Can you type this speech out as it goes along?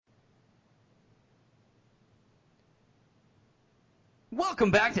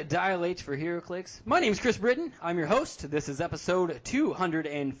Welcome back to Dial H for HeroClix. My name is Chris Britton. I'm your host. This is episode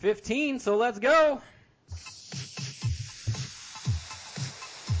 215, so let's go.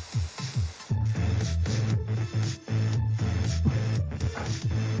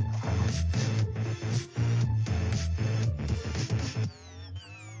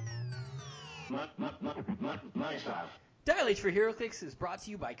 Dial H for HeroClix is brought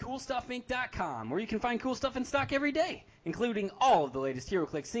to you by CoolStuffInc.com, where you can find cool stuff in stock every day, including all of the latest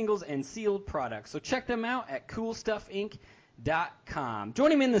HeroClix singles and sealed products. So check them out at CoolStuffInc.com.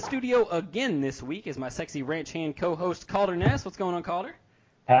 Joining me in the studio again this week is my sexy ranch hand co-host Calder Ness. What's going on, Calder?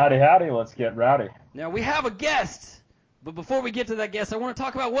 Howdy, howdy. Let's get rowdy. Now we have a guest, but before we get to that guest, I want to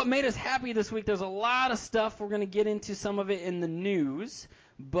talk about what made us happy this week. There's a lot of stuff. We're going to get into some of it in the news,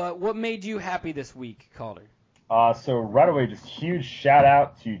 but what made you happy this week, Calder? So right away, just huge shout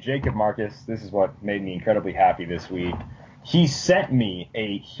out to Jacob Marcus. This is what made me incredibly happy this week. He sent me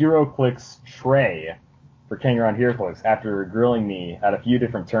a HeroClix tray for King Around HeroClix after grilling me at a few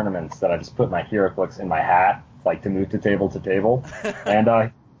different tournaments that I just put my HeroClix in my hat, like to move to table to table.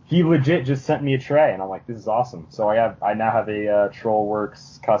 And he legit just sent me a tray, and I'm like, this is awesome. So I now have a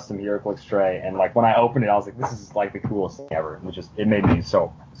Trollworks custom HeroClix tray, and like when I opened it, I was like, this is like the coolest thing ever. And it made me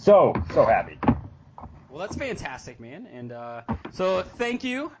so happy. Well, that's fantastic, man. And so thank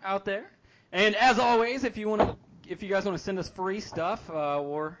you out there. And as always, if you guys want to send us free stuff,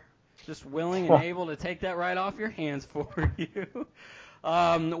 we're just willing and able to take that right off your hands for you.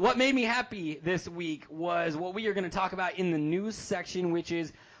 What made me happy this week was what we are going to talk about in the news section, which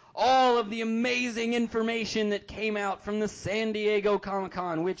is all of the amazing information that came out from the San Diego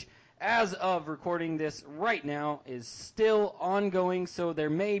Comic-Con, which, as of recording this right now, is still ongoing, so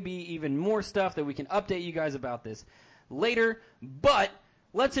there may be even more stuff that we can update you guys about this later. But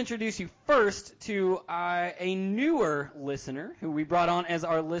let's introduce you first to a newer listener who we brought on as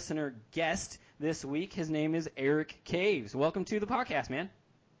our listener guest this week. His name is Eric Caves. Welcome to the podcast, man.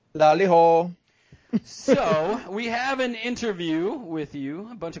 Lally ho. So we have an interview with you,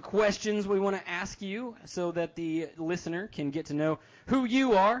 a bunch of questions we want to ask you so that the listener can get to know who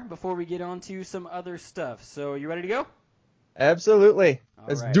you are before we get on to some other stuff. So you ready to go? Absolutely.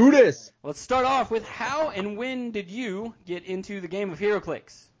 Let's do this. Let's start off with how and when did you get into the game of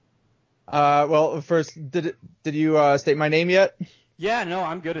HeroClix? Well, first, did you state my name yet? Yeah, no,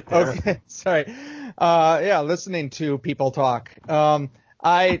 I'm good at that. Okay, sorry. Listening to people talk.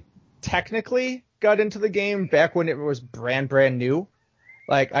 I technically got into the game back when it was brand new.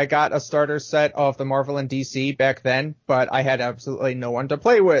 Like, I got a starter set of the Marvel and DC back then, but I had absolutely no one to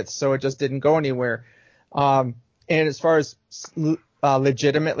play with, so it just didn't go anywhere. And as far as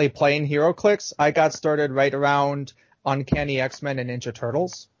legitimately playing HeroClix, I got started right around Uncanny X-Men and Ninja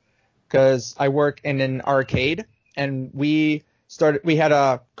Turtles, because I work in an arcade, and we had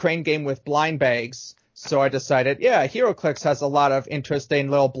a crane game with blind bags. So I decided, HeroClix has a lot of interesting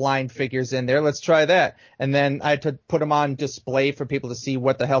little blind figures in there. Let's try that. And then I had to put them on display for people to see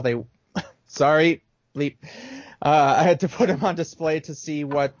what the hell they – sorry, bleep. I had to put them on display to see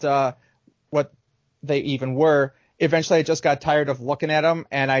what they even were. Eventually, I just got tired of looking at them,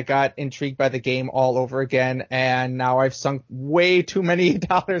 and I got intrigued by the game all over again. And now I've sunk way too many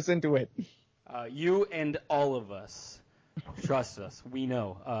dollars into it. You and all of us. Trust us, we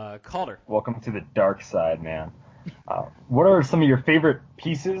know. Calder. Welcome to the dark side, man. What are some of your favorite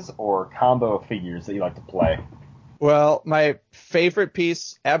pieces or combo figures that you like to play? Well, my favorite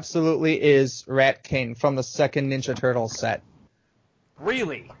piece absolutely is Rat King from the second Ninja Turtles set.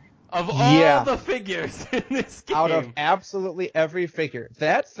 Really? Of all the figures in this game? Out of absolutely every figure.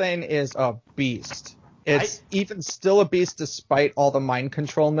 That thing is a beast. It's even still a beast despite all the mind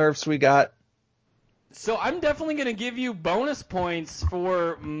control nerfs we got. So I'm definitely going to give you bonus points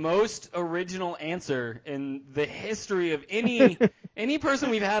for most original answer in the history of any person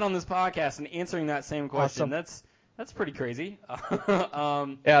we've had on this podcast and answering that same question. Awesome. That's pretty crazy.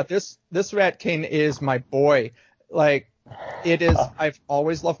 This Rat King is my boy. Like, it is. I've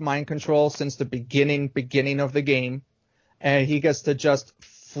always loved mind control since the beginning of the game, and he gets to just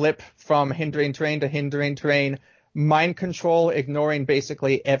flip from hindering terrain to hindering terrain. Mind control, ignoring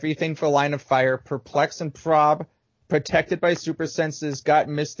basically everything for line of fire, perplex and prob, protected by super senses, got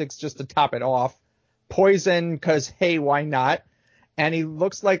mystics just to top it off, poison, cause hey, why not? And he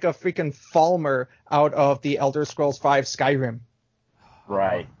looks like a freaking Falmer out of the Elder Scrolls V Skyrim.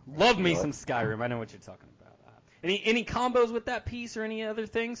 Right. Love me some Skyrim. I know what you're talking about. Any combos with that piece or any other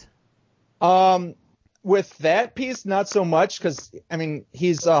things? With that piece, not so much, because, I mean,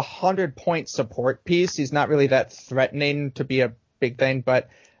 he's a 100-point support piece. He's not really that threatening to be a big thing, but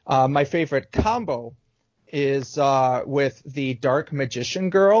my favorite combo is with the Dark Magician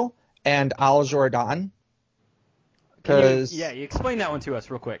Girl and Al Jordan. You explain that one to us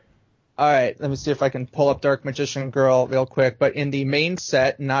real quick. All right, let me see if I can pull up Dark Magician Girl real quick. But in the main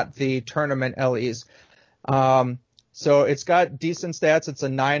set, not the tournament LEs. So it's got decent stats. It's a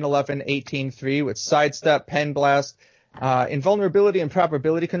 9/11 18/3 with sidestep, pen blast, invulnerability and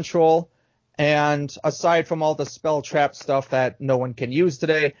probability control. And aside from all the spell trap stuff that no one can use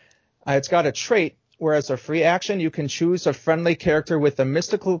today, it's got a trait where as a free action, you can choose a friendly character with a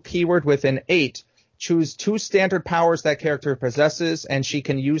mystical keyword within 8. Choose 2 standard powers that character possesses, and she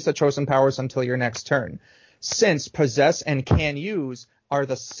can use the chosen powers until your next turn. Since possess and can use are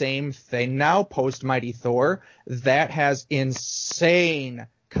the same thing now, post Mighty Thor, that has insane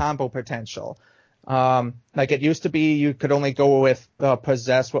combo potential. Like it used to be, you could only go with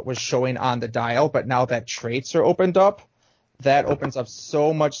possess what was showing on the dial, but now that traits are opened up, that opens up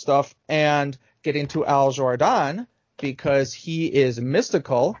so much stuff. And getting to Al Jordan, because he is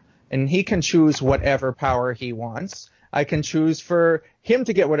mystical, and he can choose whatever power he wants. I can choose for him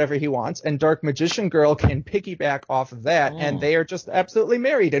to get whatever he wants, and Dark Magician Girl can piggyback off of that, and they are just absolutely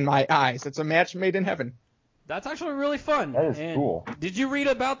married in my eyes. It's a match made in heaven. That's actually really fun. That is cool. Did you read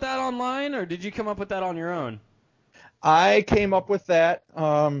about that online, or did you come up with that on your own? I came up with that.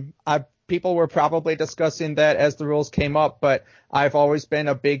 People were probably discussing that as the rules came up, but I've always been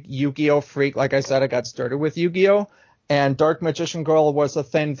a big Yu-Gi-Oh freak. Like I said, I got started with Yu-Gi-Oh, and Dark Magician Girl was a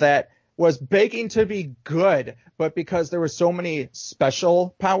thing that was begging to be good, but because there were so many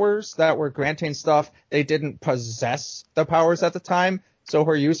special powers that were granting stuff, they didn't possess the powers at the time, so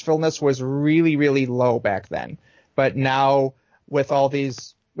her usefulness was really, really low back then. But now, with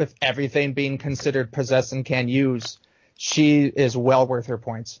everything being considered possess and can use, she is well worth her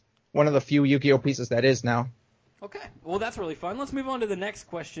points. One of the few Yu-Gi-Oh pieces that is now. Okay, well that's really fun. Let's move on to the next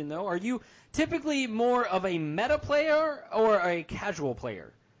question, though. Are you typically more of a meta player or a casual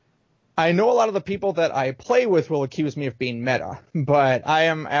player? I know a lot of the people that I play with will accuse me of being meta, but I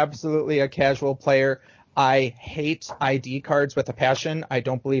am absolutely a casual player. I hate ID cards with a passion. I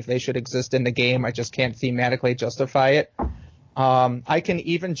don't believe they should exist in the game. I just can't thematically justify it. I can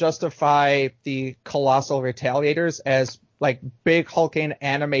even justify the Colossal Retaliators as like big hulking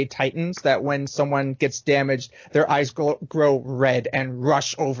anime titans that when someone gets damaged, their eyes grow red and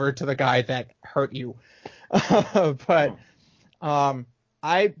rush over to the guy that hurt you. But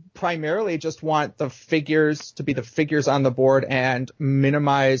I primarily just want the figures to be the figures on the board and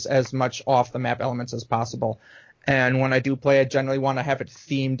minimize as much off the map elements as possible. And when I do play, I generally want to have it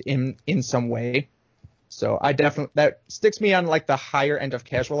themed in some way. So that sticks me on like the higher end of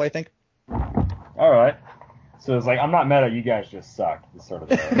casual, I think. All right. So it's like, I'm not meta, you guys just suck. This sort of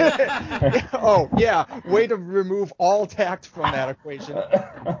thing. Oh, yeah. Way to remove all tact from that equation.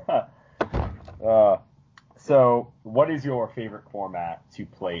 So what is your favorite format to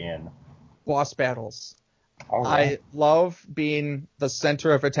play in? Boss battles. All right. I love being the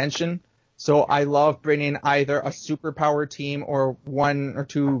center of attention. So I love bringing either a superpower team or 1 or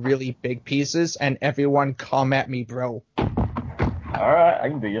 2 really big pieces, and everyone come at me, bro. All right, I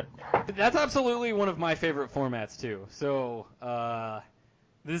can dig it. That's absolutely one of my favorite formats, too. So,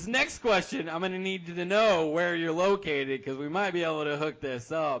 this next question, I'm going to need you to know where you're located, because we might be able to hook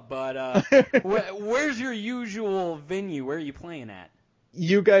this up. But where's your usual venue? Where are you playing at?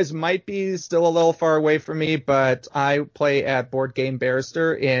 You guys might be still a little far away from me, but I play at Board Game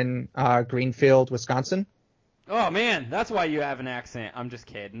Barrister in Greenfield, Wisconsin. Oh, man, that's why you have an accent. I'm just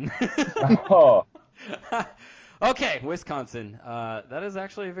kidding. Oh. Okay, Wisconsin. That is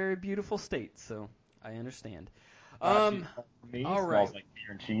actually a very beautiful state, so I understand. Me, all smells right. like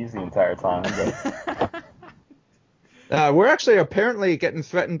beer and cheese the entire time. But... We're actually apparently getting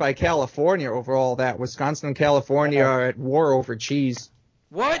threatened by California over all that. Wisconsin and California are at war over cheese.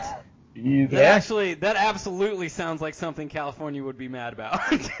 What? Yeah. That absolutely sounds like something California would be mad about.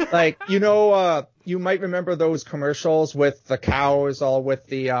 Like, you might remember those commercials with the cows all with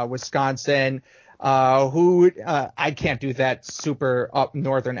the Wisconsin, I can't do that super up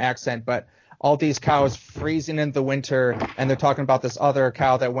northern accent, but all these cows freezing in the winter, and they're talking about this other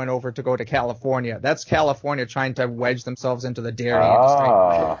cow that went over to go to California. That's California trying to wedge themselves into the dairy industry.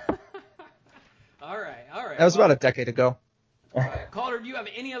 All right. That was about a decade ago. All right. Calder, do you have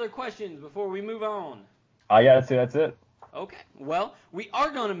any other questions before we move on? Yeah, that's it. Okay. Well, we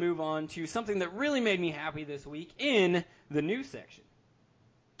are going to move on to something that really made me happy this week in the news section.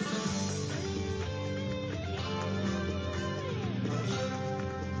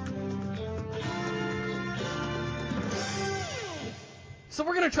 So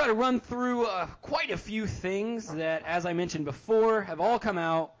we're going to try to run through quite a few things that, as I mentioned before, have all come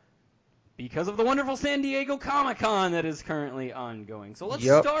out because of the wonderful San Diego Comic-Con that is currently ongoing. So let's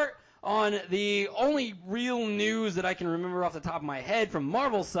Yep. start on the only real news that I can remember off the top of my head from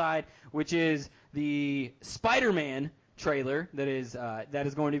Marvel's side, which is the Spider-Man trailer that is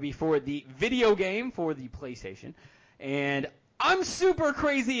going to be for the video game for the PlayStation. And I'm super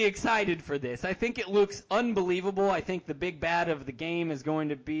crazy excited for this. I think it looks unbelievable. I think the big bad of the game is going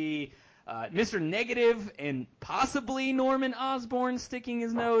to be Mr. Negative and possibly Norman Osborn sticking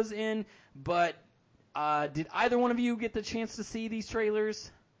his nose in. But did either one of you get the chance to see these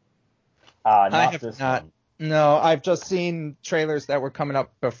trailers? Not I have this not. one. No, I've just seen trailers that were coming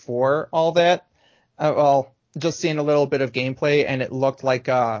up before all that. Just seeing a little bit of gameplay, and it looked like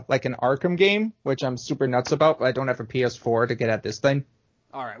an Arkham game, which I'm super nuts about, but I don't have a PS4 to get at this thing.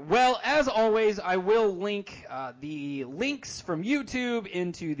 All right. Well, as always, I will link the links from YouTube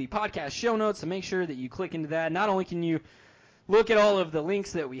into the podcast show notes, so make sure that you click into that. Not only can you look at all of the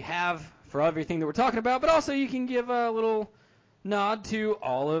links that we have for everything that we're talking about, but also you can give a little nod to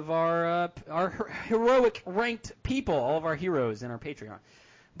all of our heroic ranked people, all of our heroes in our Patreon.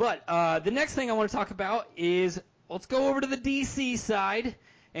 But the next thing I want to talk about is let's go over to the DC side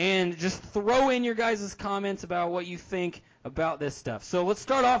and just throw in your guys' comments about what you think about this stuff. So let's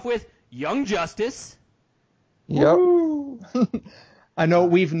start off with Young Justice. Yep. I know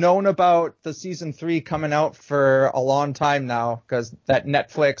we've known about the season 3 coming out for a long time now, because that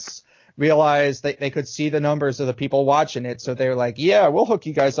Netflix realized they could see the numbers of the people watching it, so they're like, yeah, we'll hook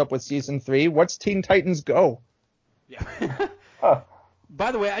you guys up with season 3. What's Teen Titans Go? Yeah. Huh.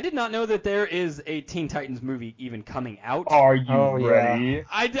 By the way, I did not know that there is a Teen Titans movie even coming out. Are you Oh, yeah. ready?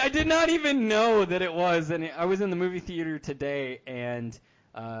 I did not even know that it was, and I was in the movie theater today, and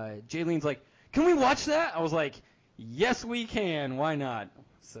Jaylene's like, can we watch that? I was like, yes, we can. Why not?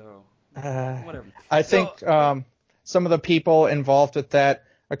 So, whatever. I think some of the people involved with that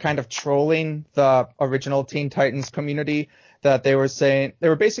are kind of trolling the original Teen Titans community, that they were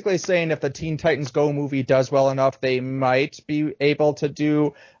basically saying if the Teen Titans Go movie does well enough, they might be able to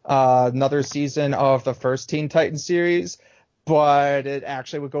do another season of the first Teen Titans series, but it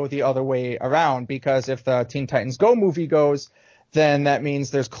actually would go the other way around, because if the Teen Titans Go movie goes, then that means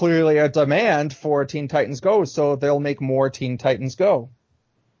there's clearly a demand for Teen Titans Go, so they'll make more Teen Titans Go.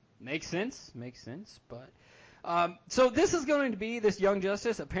 Makes sense, but so this Young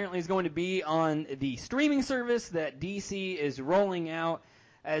Justice apparently is going to be on the streaming service that DC is rolling out,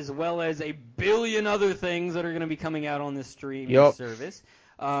 as well as a billion other things that are going to be coming out on this streaming service.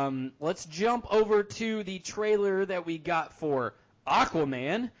 Let's jump over to the trailer that we got for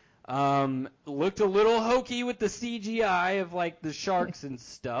Aquaman. Looked a little hokey with the CGI of like the sharks and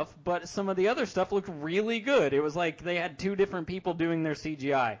stuff, but some of the other stuff looked really good. It was like they had two different people doing their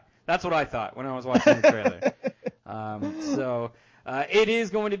CGI. That's what I thought when I was watching the trailer. It is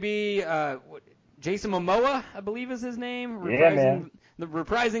going to be Jason Momoa, I believe is his name,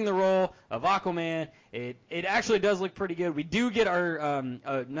 reprising the role of Aquaman. It actually does look pretty good. We do get our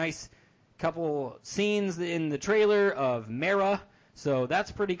a nice couple scenes in the trailer of Mera, so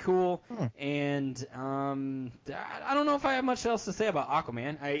that's pretty cool. And I don't know if I have much else to say about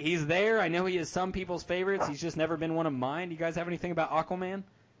Aquaman. He's there. I know he is some people's favorites. He's just never been one of mine. Do you guys have anything about Aquaman?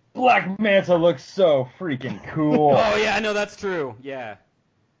 Black Manta looks so freaking cool. Oh, yeah, I know that's true. Yeah.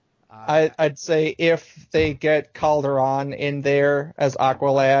 I'd say if they get Calderon in there as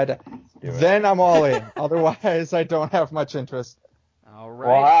Aqualad, then I'm all in. Otherwise, I don't have much interest. All right.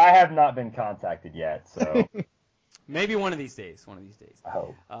 Well, I have not been contacted yet, so maybe one of these days. I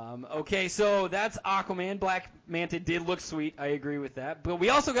hope. Okay, so that's Aquaman. Black Manta did look sweet. I agree with that. But we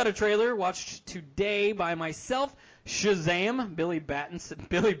also got a trailer watched today by myself. Shazam. Billy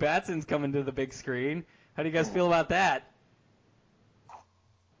Batson's coming to the big screen. How do you guys feel about that?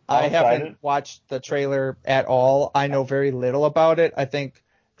 I haven't watched the trailer at all. I know very little about it. I think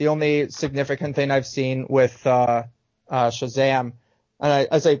the only significant thing I've seen with Shazam,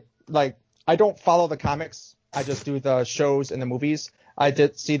 and I don't follow the comics. I just do the shows and the movies. I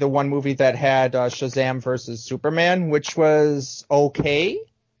did see the one movie that had Shazam versus Superman, which was okay.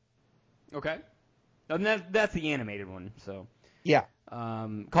 Okay. And that's the animated one, so. Yeah.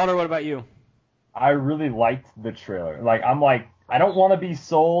 Calder, what about you? I really liked the trailer. I don't want to be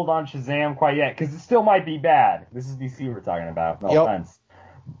sold on Shazam quite yet, because it still might be bad. This is DC we're talking about, no offense.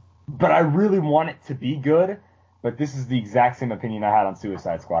 But I really want it to be good, but this is the exact same opinion I had on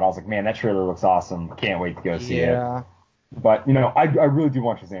Suicide Squad. I was like, man, that trailer looks awesome. Can't wait to go see it. But, I really do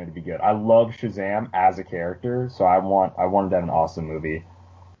want Shazam to be good. I love Shazam as a character, so I wanted to have an awesome movie.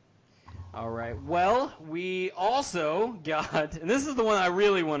 All right. Well, we also got, and this is the one I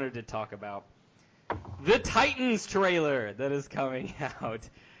really wanted to talk about, the Titans trailer that is coming out.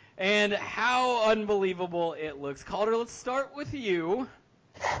 and how unbelievable it looks. Calder, let's start with you.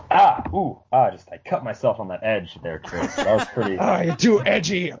 I cut myself on that edge there, Chris. That was pretty. You're too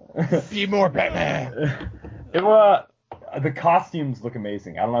edgy. Be more Batman. The costumes look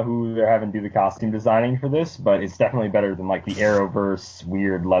amazing. I don't know who they're having do the costume designing for this, but it's definitely better than like the Arrowverse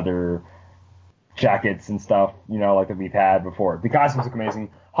weird leather jackets and stuff, like that we've had before. The costumes look amazing.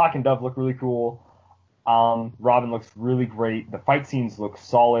 Hawk and Dove look really cool. Robin looks really great. The fight scenes look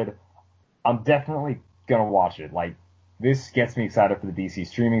solid. I'm definitely gonna watch it. Like, this gets me excited for the DC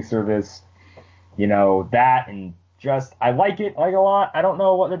streaming service. That and just I like it a lot. I don't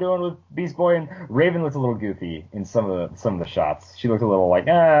know what they're doing with Beast Boy, and Raven looked a little goofy in some of the shots. She looked a little like,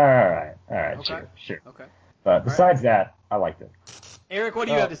 all right, okay. sure. Okay. But besides that, I liked it. Eric, what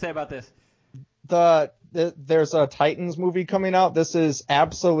do you have to say about this? There's a Titans movie coming out. This is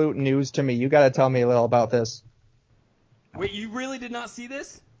absolute news to me. You got to tell me a little about this. Wait, you really did not see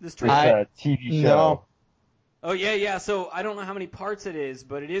this? This It's trailer? a TV show. No. Oh, yeah. So I don't know how many parts it is,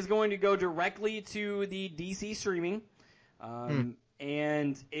 but it is going to go directly to the DC streaming. And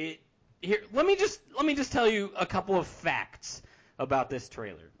let me just tell you a couple of facts about this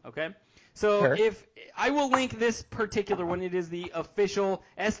trailer, okay? So Sure. if I will link this particular one, it is the official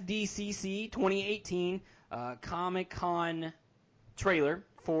SDCC 2018 Comic-Con trailer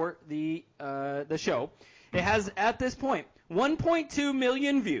for the show. It has at this point 1.2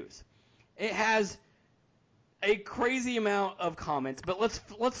 million views. It has a crazy amount of comments, but let's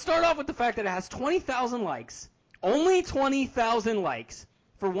start off with the fact that it has 20,000 likes. Only 20,000 likes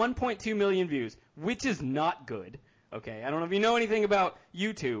for 1.2 million views, which is not good. Okay, I don't know if you know anything about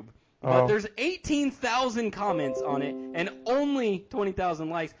YouTube, but there's 18,000 comments on it and only 20,000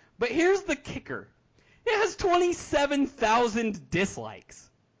 likes. But here's the kicker. It has 27,000 dislikes.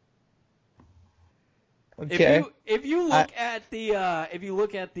 Okay. If you look at the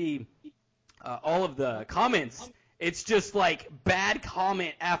all of the comments, it's just like bad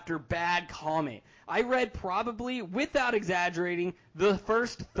comment after bad comment. I read probably, without exaggerating, the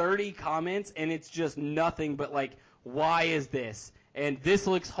first 30 comments, and it's just nothing but like, why is this? And this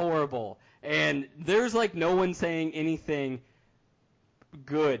looks horrible. And there's like no one saying anything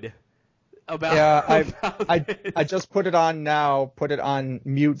good about. Yeah, I just put it on now. Put it on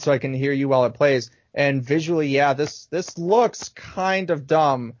mute so I can hear you while it plays. And visually, yeah, this looks kind of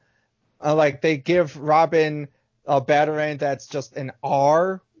dumb. Like they give Robin a Batarang that's just an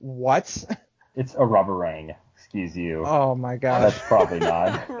R. What? It's a rubberang. Excuse you. Oh my god. That's probably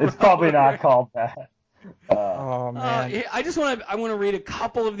not. It's probably not called that. Oh man. I want to read a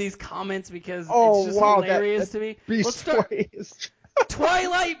couple of these comments because Oh, it's just wow, hilarious that to me. Beast Let's start. Boy is-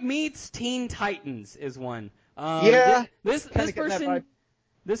 Twilight meets Teen Titans is one. Yeah, This kinda getting that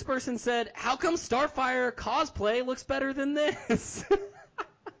vibe. person said, "How come Starfire cosplay looks better than this?"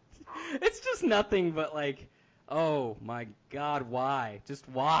 It's just nothing but like, oh my god, why? Just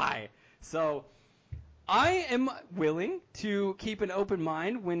why? So I am willing to keep an open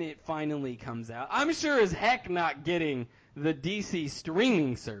mind when it finally comes out. I'm sure as heck not getting the DC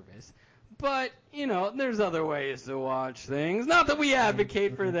streaming service. But, there's other ways to watch things. Not that we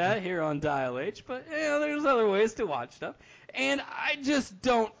advocate for that here on Dial H, but, there's other ways to watch stuff. And I just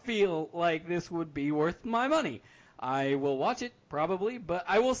don't feel like this would be worth my money. I will watch it, probably, but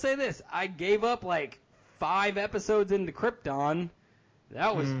I will say this. I gave up, 5 episodes into Krypton.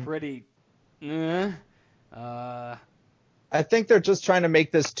 That was pretty... I think they're just trying to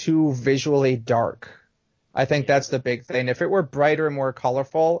make this too visually dark. I think that's the big thing. If it were brighter and more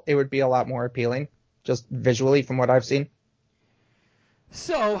colorful, it would be a lot more appealing, just visually from what I've seen.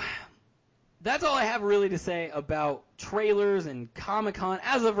 So, that's all I have really to say about trailers and Comic-Con.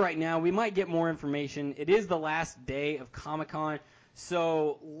 As of right now, we might get more information. It is the last day of Comic-Con,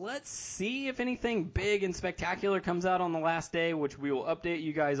 so let's see if anything big and spectacular comes out on the last day, which we will update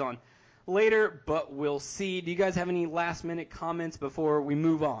you guys on later, but we'll see. Do you guys have any last-minute comments before we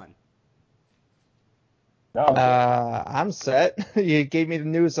move on? No. I'm set. You gave me the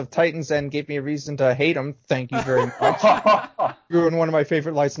news of Titans and gave me a reason to hate them. Thank you very much. You're in one of my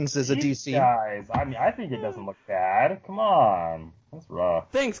favorite licenses at DC. Guys, I think it doesn't look bad. Come on. That's rough.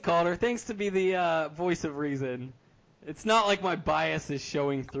 Thanks, Calder. Thanks to be the voice of reason. It's not like my bias is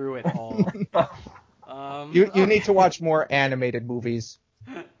showing through at all. You need to watch more animated movies.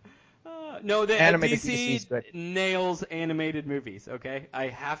 No, Animated DC DC's good. nails animated movies, okay? I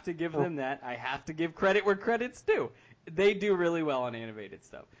have to give them that. I have to give credit where credit's due. They do really well on animated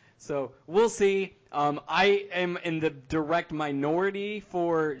stuff. So we'll see. I am in the direct minority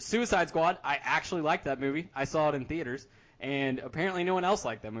for Suicide Squad. I actually liked that movie. I saw it in theaters, and apparently no one else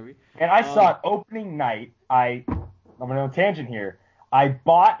liked that movie. And I saw it opening night. I'm going on a tangent here. I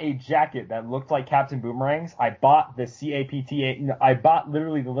bought a jacket that looked like Captain Boomerang's. I bought the CAPTA. I bought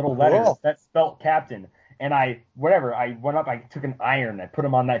literally the little letters that spelt Captain. And I went up, I took an iron, I put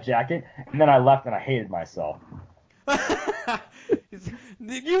them on that jacket, and then I left and I hated myself.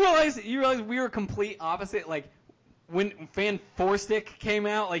 You realize we were complete opposite? Like, when Fan Four Stick came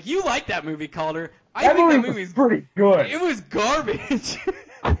out, like, you liked that movie, Calder. I think that movie's pretty good. It was garbage.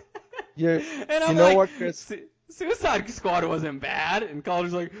 And I'm like, what, Chris? Suicide Squad wasn't bad, and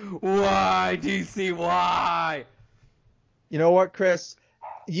Calder's like, why, DC, why? You know what, Chris?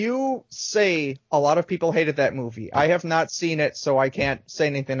 You say a lot of people hated that movie. I have not seen it, so I can't say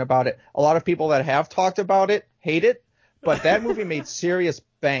anything about it. A lot of people that have talked about it hate it, but that movie made serious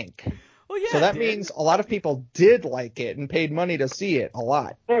bank. Well, yeah, so that means a lot of people did like it and paid money to see it a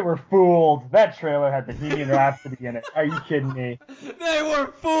lot. They were fooled. That trailer had Bohemian Rhapsody in it. Are you kidding me? They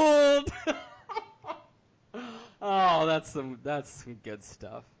were fooled. Oh, that's some good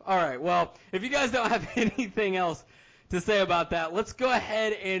stuff. All right, well, if you guys don't have anything else to say about that, let's go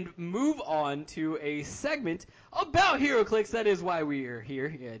ahead and move on to a segment about HeroClix. That is why we are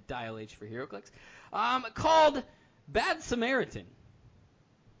here at Dial H for HeroClix, called Bad Samaritan.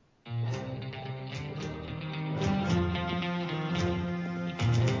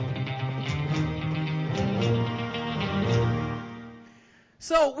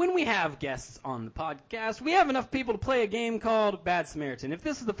 So, when we have guests on the podcast, we have enough people to play a game called Bad Samaritan. If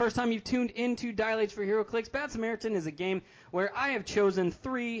this is the first time you've tuned into Dial H for HeroClix, Bad Samaritan is a game where I have chosen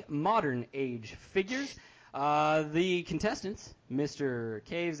 3 modern age figures. The contestants, Mr.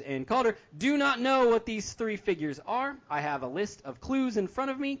 Caves and Calder, do not know what these 3 figures are. I have a list of clues in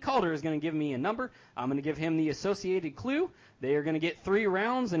front of me. Calder is going to give me a number. I'm going to give him the associated clue. They are going to get 3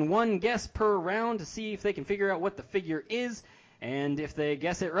 rounds and 1 guess per round to see if they can figure out what the figure is. And if they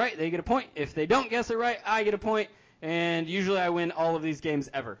guess it right, they get a point. If they don't guess it right, I get a point. And usually I win all of these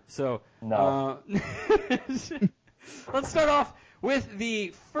games ever. So no. Let's start off with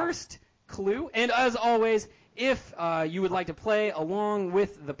the first clue. And as always, if you would like to play along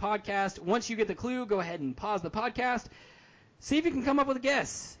with the podcast, once you get the clue, go ahead and pause the podcast. See if you can come up with a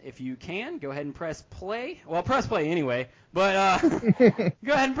guess. If you can, go ahead and press play. Well, press play anyway. But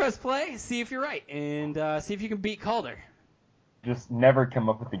go ahead and press play. See if you're right. And see if you can beat Calder. Just never come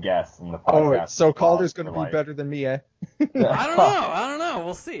up with the guess in the podcast. Oh, so Calder's going to be better than me, eh? I don't know.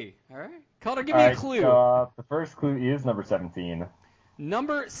 We'll see. All right. Calder, give me a clue. The first clue is number 17.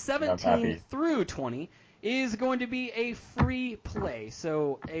 Number 17 through 20 is going to be a free play.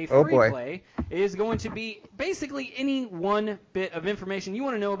 So a free play is going to be basically any one bit of information you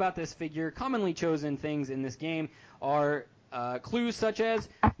want to know about this figure. Commonly chosen things in this game are clues such as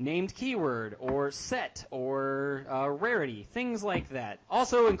named keyword or set or rarity, things like that.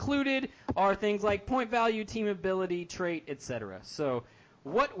 Also included are things like point value, team ability, trait, etc. So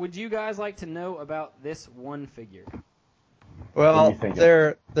what would you guys like to know about this one figure? Well,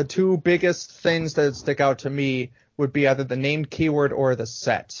 the 2 biggest things that stick out to me would be either the named keyword or the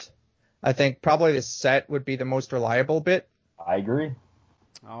set. I think probably the set would be the most reliable bit. I agree.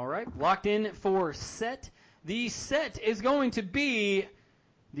 All right, locked in for set. The set is going to be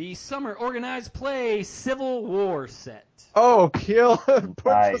the Summer Organized Play Civil War set. Oh, kill. Put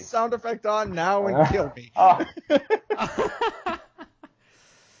the sound effect on now and kill me.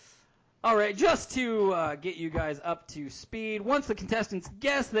 All right, just to get you guys up to speed, once the contestants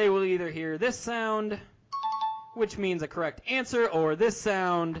guess, they will either hear this sound, which means a correct answer, or this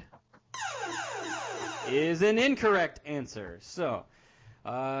sound is an incorrect answer. So,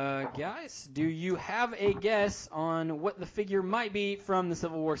 guys, do you have a guess on what the figure might be from the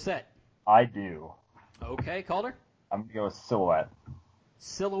Civil War set? I do. Okay, Calder? I'm going to go with Silhouette.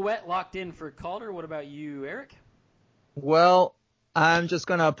 Silhouette locked in for Calder. What about you, Eric? Well, I'm just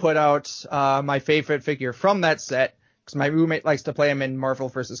going to put out my favorite figure from that set, because my roommate likes to play him in Marvel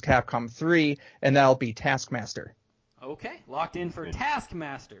vs. Capcom 3, and that'll be Taskmaster. Okay, locked in for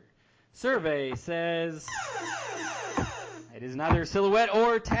Taskmaster. Survey says it is neither Silhouette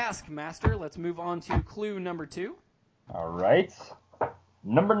or Taskmaster. Let's move on to clue number 2. All right.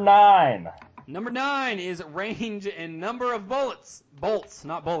 Number 9. Number 9 is range and number of bullets. Bolts,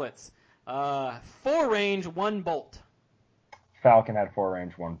 not bullets. 4 range, 1 bolt. Falcon had 4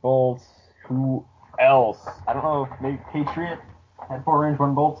 range, 1 bolt. Who else? I don't know, maybe Patriot had 4 range,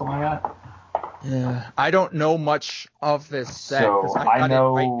 1 bolt, something like that. Yeah, I don't know much of this set, so I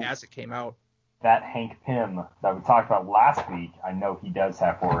know it right as it came out. That Hank Pym that we talked about last week, I know he does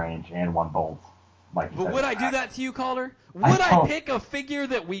have 4 range and 1 bolt. Like but would I do that to you, Calder? Would I pick a figure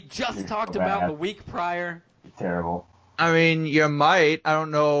that we just talked about the week prior? You're terrible. I mean, you might. I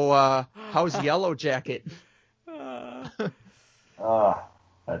don't know. How's Yellow Jacket?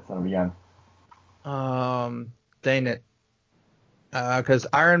 That's gonna be on. Dang it. Because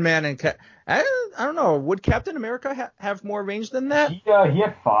Iron Man and I don't know. Would Captain America have more range than that? He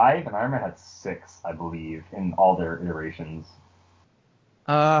had 5, and Iron Man had 6, I believe, in all their iterations.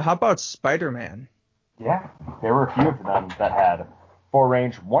 How about Spider-Man? Yeah, there were a few of them that had 4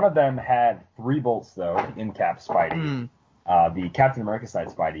 range. One of them had 3 bolts though. In Cap Spidey. The Captain America side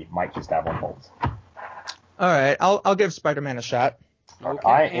Spidey might just have 1 bolt. All right, I'll give Spider-Man a shot.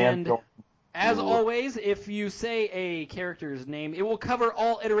 Okay, as always, if you say a character's name, it will cover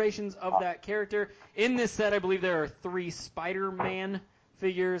all iterations of that character. In this set, I believe there are 3 Spider-Man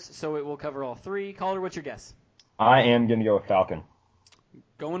figures, so it will cover all 3. Caller, what's your guess? I am going to go with Falcon.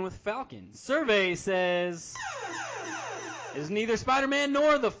 Going with Falcon. Survey says is neither Spider-Man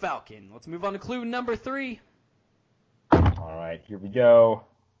nor the Falcon. Let's move on to clue number 3. All right, here we go.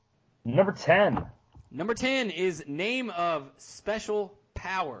 Number 10. Number 10 is name of special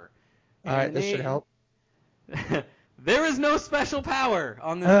power. All right, this should help. There is no special power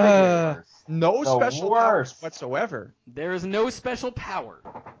on this figure. No special powers whatsoever. There is no special power.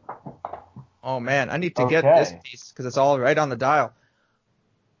 Oh, man, I need to get this piece because it's all right on the dial.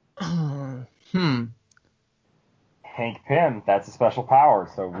 Hank Pym, that's a special power,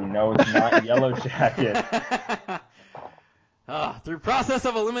 so we know it's not Yellow Jacket. Through process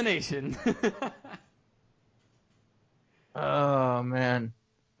of elimination. Oh, man.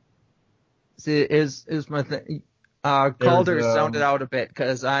 See, is my thing. Calder sounded out a bit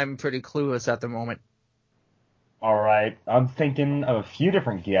because I'm pretty clueless at the moment. All right, I'm thinking of a few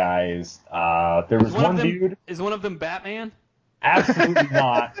different guys. There was one dude. Is one of them Batman? Absolutely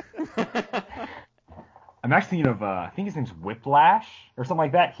not. I'm actually thinking of, I think his name's Whiplash or something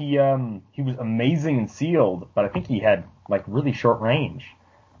like that. He was amazing and sealed, but I think he had like really short range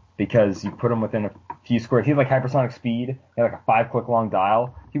because you put him within a few squares. He had like hypersonic speed. He had like a 5-click long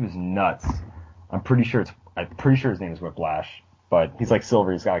dial. He was nuts. I'm pretty sure his name is Whiplash, but he's like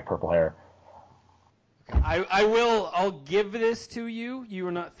silver. He's got like purple hair. I'll give this to you. You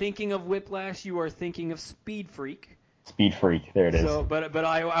are not thinking of Whiplash. You are thinking of Speed Freak. Speed Freak. There it is. So, but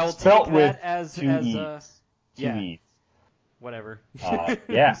I will Spelt take with that as two E's. Whatever.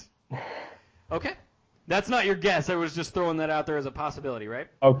 Yeah. Okay. That's not your guess. I was just throwing that out there as a possibility, right?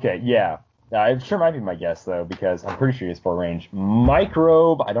 Okay, yeah. It sure might be my guess, though, because I'm pretty sure he has 4 range.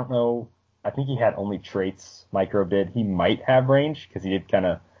 Microbe, I don't know. I think he had only traits. Microbe did. He might have range, because he did kind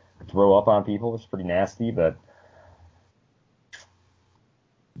of throw up on people. It's pretty nasty, but...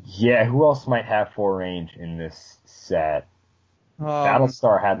 Yeah, who else might have 4 range in this set?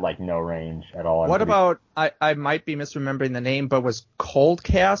 Battlestar had, like, no range at all. What about... I might be misremembering the name, but was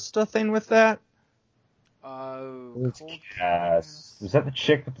Coldcast a thing with that? Coldcast. Was that the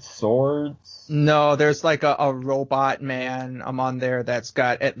chick with the swords? No, there's like a robot man on there that's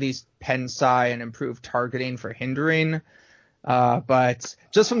got at least Pensai and improved targeting for hindering. But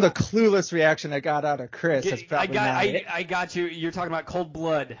just from the clueless reaction I got out of Chris, it's probably not it. I got you. You're talking about Cold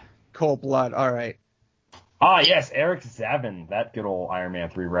Blood. Cold Blood, all right. Ah, yes, Eric Zavin. That good old Iron Man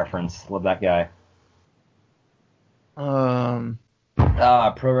 3 reference. Love that guy.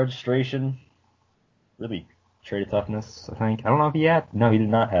 Pro registration. Really trait of toughness, I think. I don't know if he had. No, he did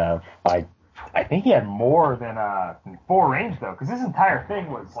not have. I think he had more than 4 range, though, because his entire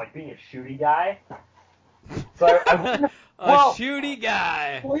thing was, like, being a shooty guy. So shooty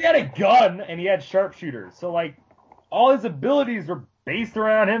guy. Well, he had a gun, and he had sharpshooters. So, like, all his abilities were based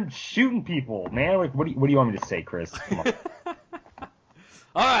around him shooting people, man. Like, what do you want me to say, Chris? Come on.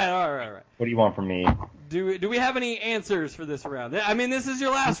 All right. What do you want from me? Do we have any answers for this round? I mean, this is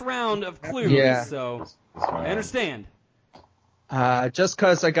your last round of clues, so I understand. Just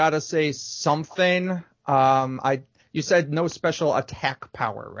because I gotta say something, you said no special attack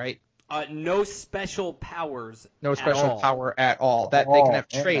power, right? No special powers. No special power at all. That they can have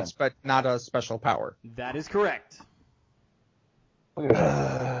traits, but not a special power. That is correct. Look at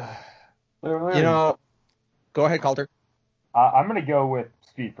that. You know, go ahead, Calder. I'm gonna go with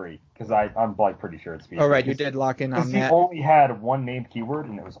Speed Freak because I'm like pretty sure it's Speed Freak. All right, you did lock in on that. Because he only had one named keyword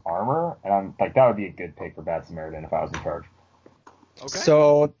and it was armor, and I'm like that would be a good pick for Bad Samaritan if I was in charge. Okay.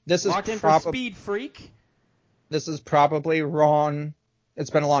 So this is locked in for Speed Freak. This is probably wrong. It's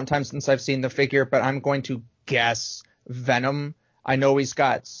been a long time since I've seen the figure, but I'm going to guess Venom. I know he's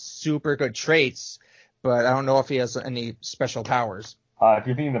got super good traits, but I don't know if he has any special powers. If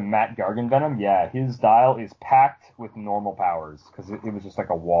you're thinking the Matt Gargan Venom, yeah, his dial is packed with normal powers because it was just like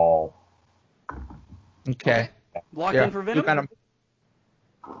a wall. Okay. Locked in for Venom?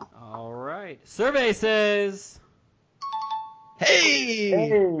 All right. Survey says...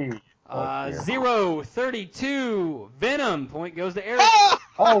 Hey! dear. 0-32. Venom. Point goes to Eric.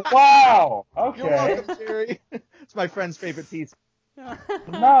 Oh, wow. You're Okay. welcome, Jerry. It's my friend's favorite piece.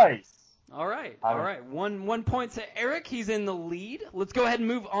 Nice. All right. All right. One point to Eric. He's in the lead. Let's go ahead and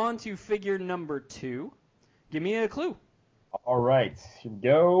move on to figure number 2. Give me a clue. All right. Here we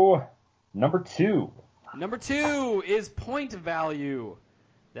go. Number 2. Number 2 is point value.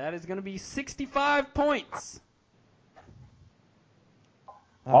 That is going to be 65 points.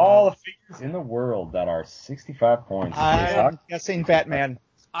 All the figures in the world that are 65 points. I'm guessing Batman.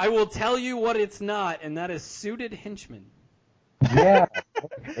 I will tell you what it's not, and that is suited henchmen. Yeah.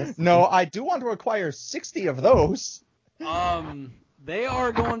 No, I do want to acquire 60 of those. They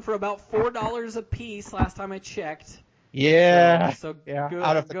are going for about $4 a piece last time I checked. Yeah. So yeah. go,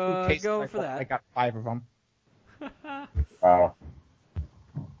 Out of the go, two cases, go for that. I got 5 of them. Wow.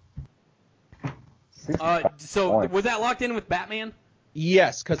 So was that locked in with Batman?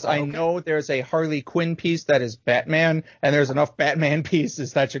 Yes, because I know there's a Harley Quinn piece that is Batman, and there's enough Batman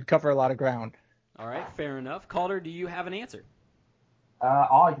pieces that should cover a lot of ground. All right, fair enough. Calder, do you have an answer?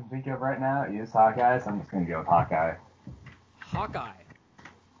 All I can think of right now is Hawkeye, so I'm just going to go with Hawkeye. Hawkeye.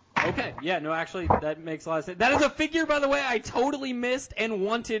 Okay, yeah, no, actually, that makes a lot of sense. That is a figure, by the way, I totally missed and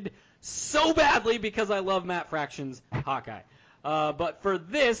wanted so badly because I love Matt Fraction's Hawkeye. But for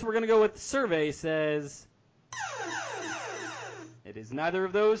this, we're going to go with Survey Says. It is neither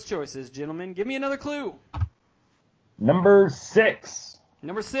of those choices, gentlemen. Give me another clue. Number 6.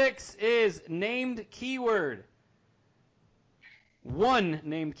 Number 6 is named keyword. 1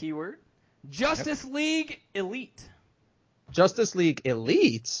 named keyword. Justice League Elite. Justice League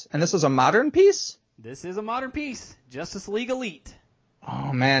Elite? And this is a modern piece? This is a modern piece. Justice League Elite.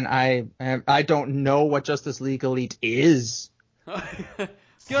 Oh, man, I don't know what Justice League Elite is.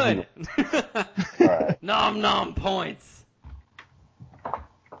 Good. Alright. Nom points.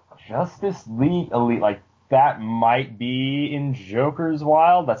 Justice League Elite, like, that might be in Joker's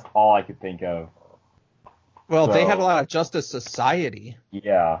Wild. That's all I could think of. Well, they So- had a lot of Justice Society.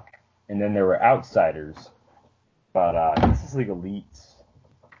 Yeah. And then there were Outsiders. But Justice League Elite.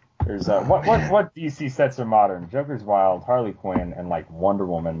 There's what DC sets are modern? Joker's Wild, Harley Quinn, and like Wonder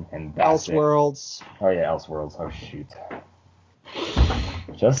Woman and that's it. Elseworlds. Oh yeah, Elseworlds. Oh shoot.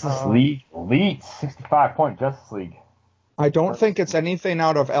 Justice League Elite, 65-point Justice League. I don't think it's anything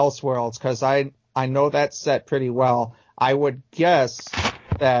out of Elseworlds, because I know that set pretty well. I would guess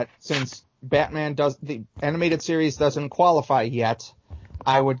that since the animated series doesn't qualify yet,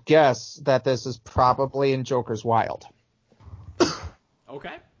 I would guess that this is probably in Joker's Wild.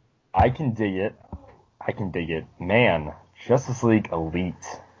 Okay. I can dig it. Man, Justice League Elite.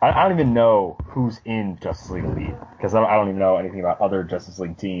 I don't even know who's in Justice League Elite because I don't even know anything about other Justice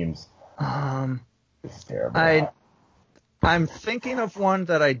League teams. It's terrible. I'm thinking of one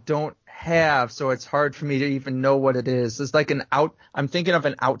that I don't have, so it's hard for me to even know what it is. It's like I'm thinking of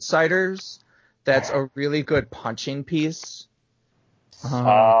an Outsiders that's a really good punching piece.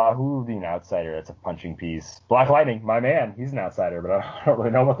 Who would be an outsider? That's a punching piece. Black Lightning, my man. He's an outsider, but I don't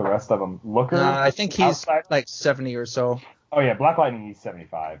really know about the rest of them. Looker? I think he's outsider? like 70 or so. Oh yeah, Black Lightning. He's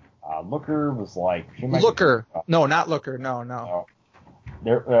 75. Looker was like Looker. No, not Looker. No. Oh.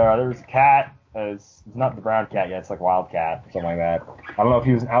 There's a cat. It's not the brown cat yet. It's like Wildcat, something like that. I don't know if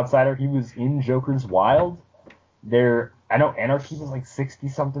he was an outsider. He was in Joker's Wild. I know Anarchy was like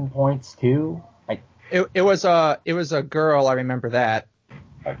 60-something points too. It was a girl. I remember that.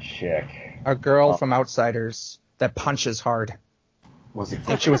 A chick. A girl from Outsiders that punches hard. Was it?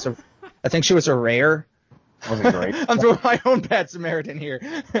 I think she was a rare. Was it great? I'm throwing my own bad Samaritan here.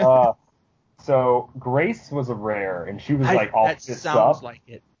 So Grace was a rare, and she was like all that pissed sounds up. like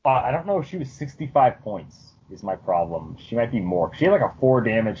it. I don't know if she was 65 points. Is my problem. She might be more. She had like a 4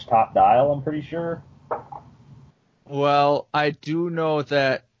 damage top dial. I'm pretty sure. Well, I do know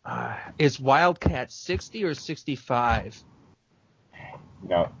that is Wildcat 60 or 65?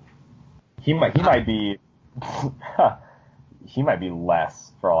 No, he might be. He might be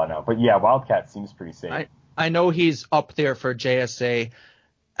less for all I know. But yeah, Wildcat seems pretty safe. I know he's up there for JSA.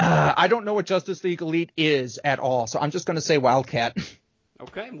 I don't know what Justice League Elite is at all, so I'm just going to say Wildcat.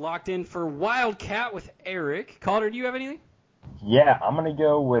 Okay, I'm locked in for Wildcat with Eric. Calder, do you have anything? Yeah, I'm gonna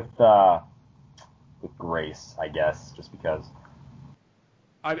go with Grace, I guess, just because.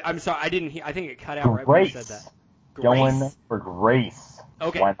 I'm sorry, I didn't hear. I think it cut out right Grace. when you said that. Grace? Going for Grace.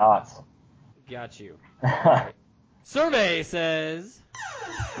 Okay. Why not? Got you. Right. Survey says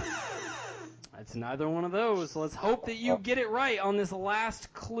it's neither one of those. So let's hope that you get it right on this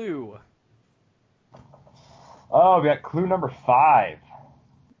last clue. Oh, we got clue number 5.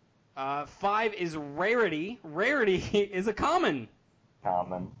 5 is rarity. Rarity is a common.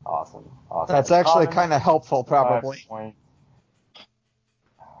 Common. Awesome. That's actually Common, kind of helpful, 65 probably. point.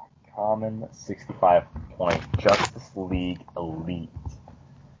 Common 65 point Justice League Elite.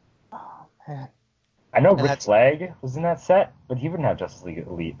 I know And Rick that's- Flag was in that set, but he wouldn't have Justice League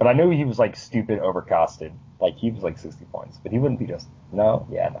Elite. But I knew he was like stupid overcosted. Like he was like 60 points, but he wouldn't be just no.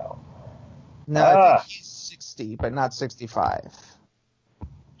 Yeah, no. No, I think he's 60, but not 65.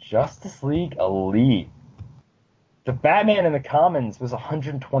 Justice League Elite. The Batman in the Commons was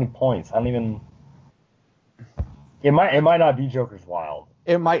 120 points. I don't even. It might not be Joker's Wild.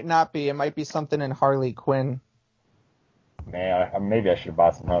 It might not be. It might be something in Harley Quinn. Man, maybe I should have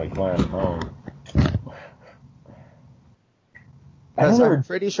bought some Harley Quinn. Oh. Because I'm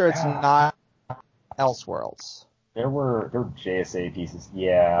pretty sure it's not Elseworlds. There were JSA pieces.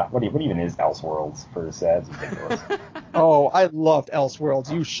 Yeah. What even is Elseworlds for the set? It's ridiculous. Oh, I loved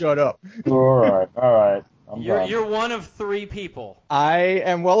Elseworlds. You shut up. All right. I'm done. You're one of 3 people. I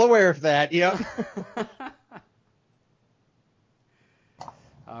am well aware of that. Yep.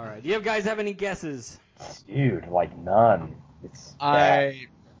 All right. Do you guys have any guesses? Dude, like none. It's bad.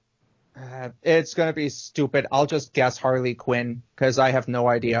 It's gonna be stupid. I'll just guess Harley Quinn because I have no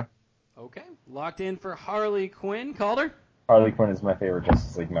idea. Okay. Locked in for Harley Quinn. Calder? Harley Quinn is my favorite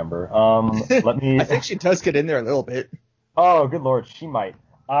Justice League member. Let me. I think she does get in there a little bit. Oh, good lord, she might.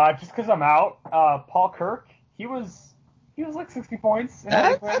 Just because I'm out, Paul Kirk, he was like 60 points. In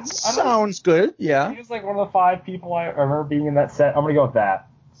Harley Quinn. That sounds good. Yeah. He was like one of the 5 people I remember being in that set. I'm gonna go with that.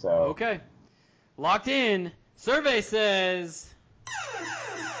 So. Okay. Locked in. Survey says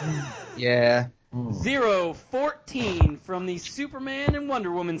Yeah. 0-14 from the Superman and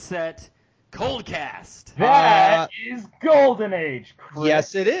Wonder Woman set. Cold Cast. That is Golden Age, Chris.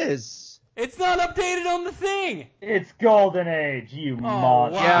 Yes, it is. It's not updated on the thing. It's Golden Age, you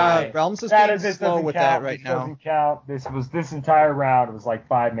monster. wow. Yeah, Realms is That being is, this slow doesn't with count. that right this now. doesn't count. This entire round was like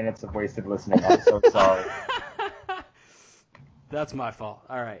 5 minutes of wasted listening. I'm so sorry. That's my fault.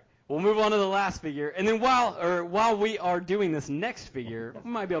 All right. We'll move on to the last figure, and then while we are doing this next figure, we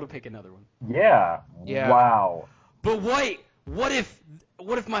might be able to pick another one. Yeah. Wow. But wait, what if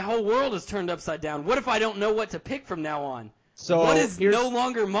my whole world is turned upside down? What if I don't know what to pick from now on? So what is no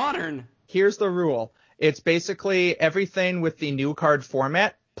longer modern? Here's the rule. It's basically everything with the new card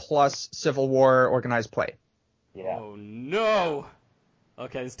format plus Civil War organized play. Yeah. Oh no.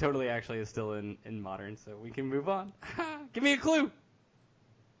 Okay, this totally actually is still in modern, so we can move on. Give me a clue.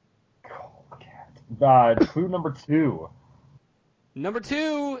 Clue number 2. Number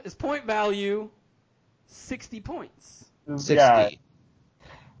 2 is point value, 60 points. 60. Yeah.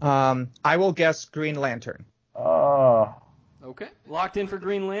 I will guess Green Lantern. Okay, locked in for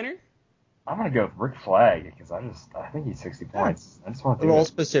Green Lantern. I'm gonna go with Rick Flag because I think he's 60 points. I just want A to do little it.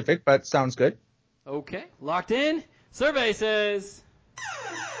 specific, but sounds good. Okay, locked in. Survey says,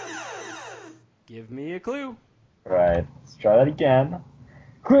 give me a clue. Right. Let's try that again.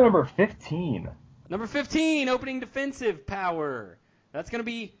 Clue number 15. Number 15, opening defensive power. That's going to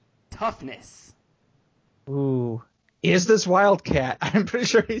be toughness. Ooh. Is this Wildcat? I'm pretty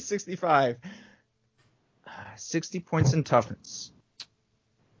sure he's 65. 60 points in toughness.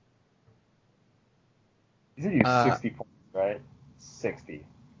 You said you have 60 points, right? 60.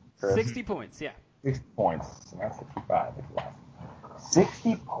 Chris? 60 points, yeah. 60 points. So not 65.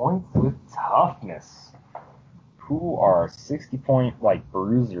 60 points with toughness. Who are 60-point like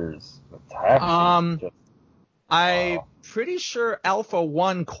bruisers with toughness? I'm pretty sure Alpha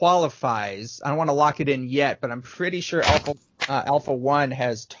 1 qualifies. I don't want to lock it in yet, but I'm pretty sure Alpha 1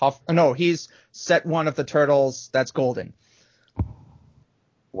 has tough. No, he's set 1 of the turtles. That's golden.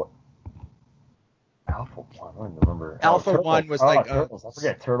 What? Alpha 1? I don't remember. Alpha Turtles. 1 was like Turtles. I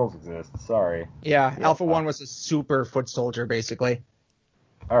forget Turtles exist. Sorry. Yeah, Alpha 1 was a super foot soldier, basically.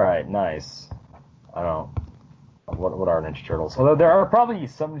 All right, nice. I don't. What are Ninja Turtles? Although there are probably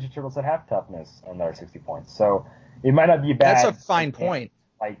some Ninja Turtles that have toughness and that are 60 points, so it might not be bad. That's a fine point.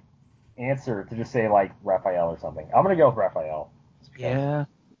 Like answer to just say like Raphael or something. I'm gonna go with Raphael. Yeah.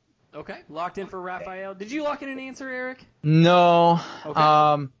 Okay, locked in for Raphael. Did you lock in an answer, Eric? No.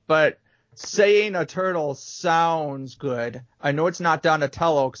 Okay. But saying a turtle sounds good. I know it's not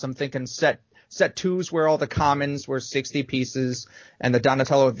Donatello because I'm thinking set 2's where all the commons were 60 pieces and the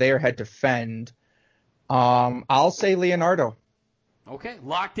Donatello there had to fend. I'll say Leonardo. Okay,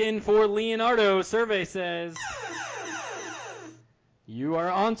 locked in for Leonardo. Survey says you are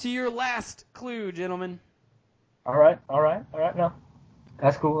on to your last clue, gentlemen. All right. No,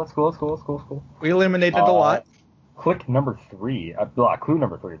 that's cool. We eliminated a lot. Click number 3. Clue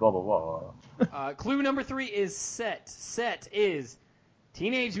number 3. Blah blah blah. Clue number 3 is set. Set is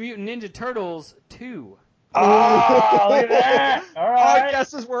Teenage Mutant Ninja Turtles 2. Oh, look at that! All right. Our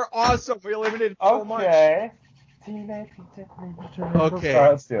guesses were awesome. We eliminated so much. Okay. Teenage Mutant Ninja Turtles. Okay. All right,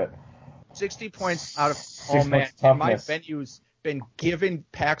 let's do it. 60 points out of 6 man. points And my toughness. venue's been giving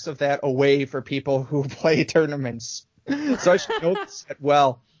packs of that away for people who play tournaments. So I should know this set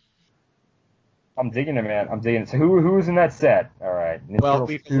well. I'm digging it, man. I'm digging it. So who's in that set? All right. Ninja Well, Turtles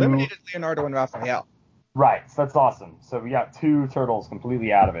we've 2. eliminated Leonardo and Raphael. Right, so that's awesome. So we got 2 turtles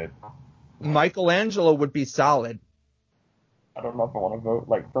completely out of it. Michelangelo would be solid. I don't know if I want to vote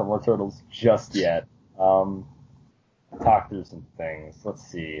for more turtles just yet. Talk through some things. Let's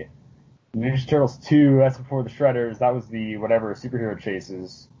see. Ninja Turtles 2, that's before the Shredders. That was the whatever superhero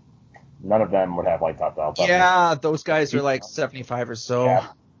chases. None of them would have top dial. Yeah, those guys are like 75 or so. Yeah,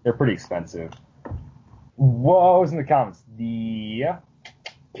 they're pretty expensive. What was in the comments? The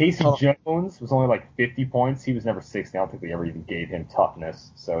Casey Jones was only 50 points. He was never 60. I don't think we ever even gave him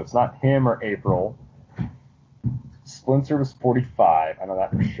toughness. So it's not him or April. Splinter was 45. I know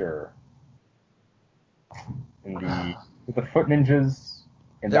that for sure. In the Foot Ninjas.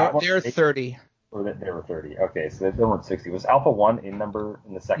 They're 30. Or they were 30. Okay, so they weren't 60. Was Alpha 1 in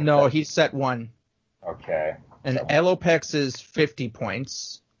the second? No, set? he's set 1. Okay. And Alopex is 50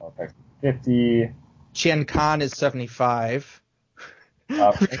 points. Alopex 50. Chen Kan is 75. Okay.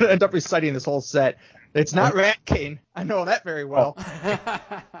 We're going to end up reciting this whole set. It's not Rat King. I know that very well.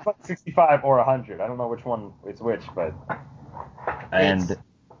 65 or 100. I don't know which one is which, but... And...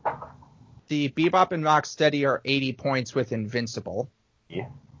 The Bebop and Rocksteady are 80 points with Invincible. Yeah.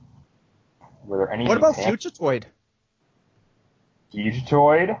 Were there any... What about Fugitoid?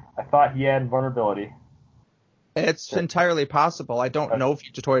 Fugitoid? I thought he had vulnerability. It's entirely possible. I don't know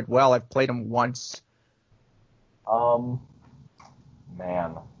Fugitoid well. I've played him once.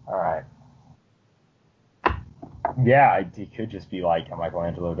 Man. Alright. Yeah, he could just be like a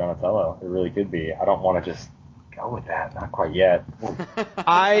Michelangelo Donatello. It really could be. I don't want to just go with that. Not quite yet.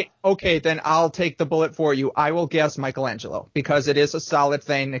 Okay, then I'll take the bullet for you. I will guess Michelangelo because it is a solid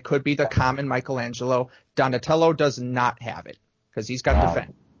thing. It could be the common Michelangelo. Donatello does not have it because he's got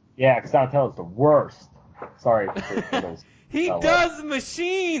defense. Yeah, because Donatello's the worst. Sorry. He does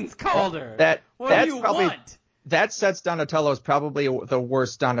machines, Calder. What do you want? That sets Donatello is probably the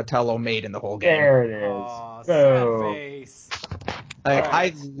worst Donatello made in the whole game. There it is. Aw, sad face.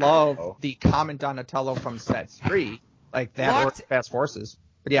 I love the common Donatello from set 3, like that or Fast Forces.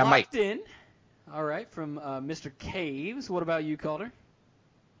 But yeah, Locked in. All right, from Mr. Caves. What about you, Calder?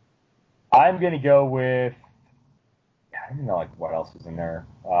 I'm gonna go with. I don't even know what else was in there.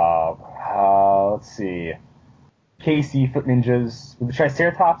 Let's see. Casey Foot Ninjas. Were the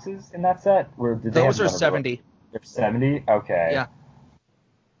Triceratopses in that set? Those are 70. They're 70? Okay. Yeah.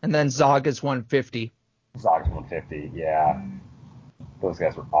 And then Zog is 150. Zog's 150, yeah. Those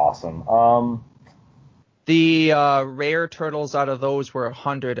guys were awesome. The rare turtles out of those were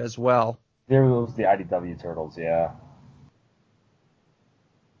 100 as well. There was the IDW turtles, yeah.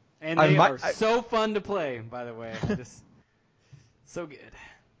 And they are so fun to play, by the way. Just so good.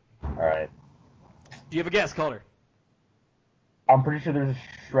 All right. Do you have a guess, Calder? I'm pretty sure there's a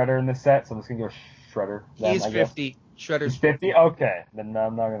Shredder in this set, so I'm just gonna go Shredder. He's 50. Shredder's 50. Okay, then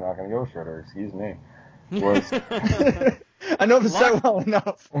I'm not gonna go Shredder. Excuse me. I know the set well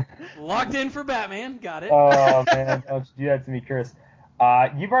enough. Locked in for Batman. Got it. Oh man, don't you do that to me, Chris.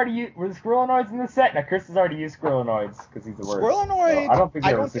 You've already used were the Squirrelinoids in the set. Now Chris has already used Squirrelinoids because he's the worst. Squirrelinoid. So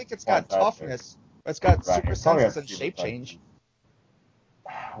I don't think it's got toughness. It's got super senses and shape change.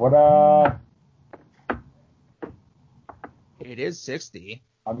 What It is 60.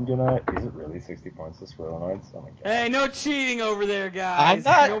 I'm gonna. Is it really 60 points to Squirrelinoids? Oh my god. Hey, no cheating over there, guys.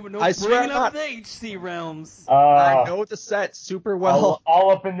 I'm not. I swear bringing I'm up not. the HC realms. I know the set super well.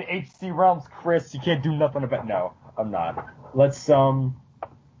 All up in the HC realms, Chris. You can't do nothing about. No, I'm not. Let's I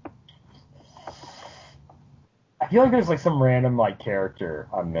feel like there's some random character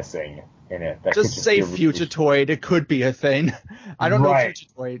I'm missing in it. That just say Fugitoid. It could be a thing. I don't know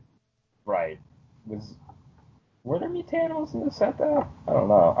Fugitoid. Right. Were there Mutanimals in the set though? I don't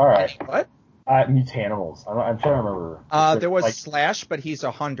know. All right. What? Mutanimals. I'm trying to remember. There was Slash, but he's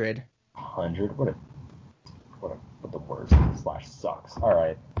 100. 100? What the worst. Slash sucks. All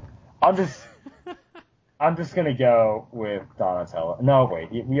right. I'm just gonna go with Donatello. No,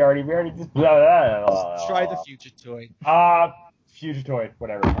 wait. We already just. Let's try the Fugitoid. Fugitoid.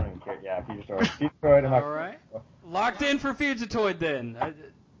 Whatever. I don't even care. Yeah, Fugitoid. All right. Locked in for Fugitoid then.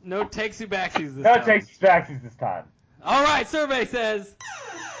 No takesy backsies this time. time. No takesy backsies this time. All right. Survey says.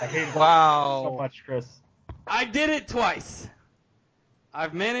 I hate it so much, Chris. I did it twice.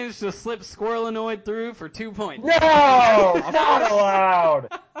 I've managed to slip Squirrelinoid through for 2 points. No! Not allowed!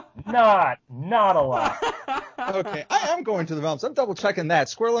 Not a lot. Okay, I am going to the realms. I'm double checking that.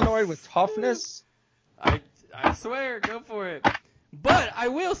 Squirrelinoid with toughness. I swear, go for it. But I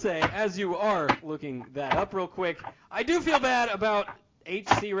will say, as you are looking that up real quick, I do feel bad about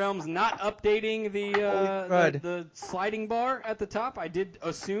HC Realms not updating the sliding bar at the top. I did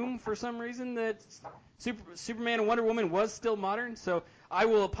assume for some reason that Superman and Wonder Woman was still modern, so I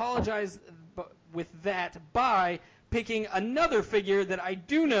will apologize with that by picking another figure that I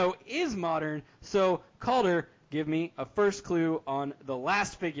do know is modern. So, Calder, give me a first clue on the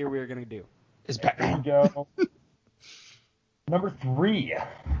last figure we are going to do. Is There Batman. we go. Number 3.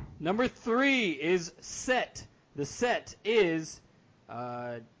 Number 3 is Set. The set is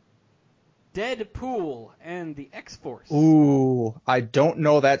Deadpool and the X-Force. Ooh, I don't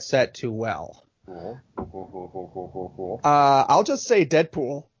know that set too well. Cool. I'll just say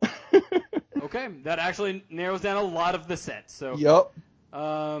Deadpool. Okay, that actually narrows down a lot of the sets. So, Yup.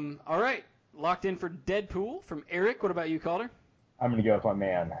 all right, locked in for Deadpool from Eric. What about you, Calder? I'm going to go with my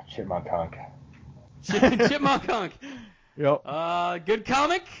man, Chipmunk Hunk. Chipmunk Hunk. Yep. Good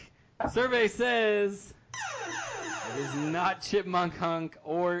comic. Survey says it is not Chipmunk Hunk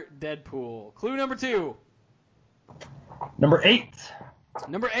or Deadpool. Clue number 2. Number 8.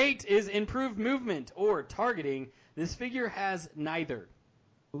 Number 8 is improved movement or targeting. This figure has neither.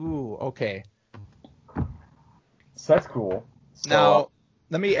 Ooh, okay. So that's cool. Now,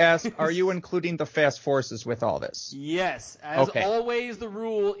 let me ask, are you including the fast forces with all this? Yes. As Okay. always, the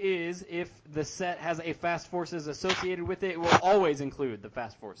rule is if the set has a fast forces associated with it, it will always include the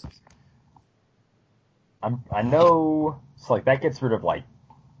fast forces. I know, so like that gets rid of like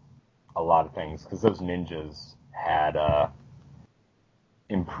a lot of things because those ninjas had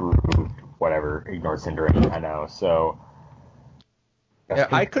improved whatever ignore cindering. I know, so that's Yeah, I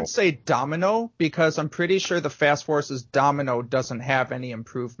pretty could cool. say Domino because I'm pretty sure the fast forces Domino doesn't have any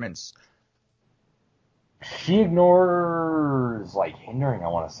improvements. She ignores like hindering. I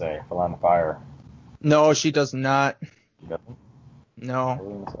want to say for line of fire. No, she does not. She doesn't.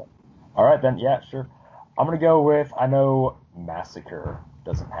 No. All right then, yeah, sure. I'm gonna go with I know Massacre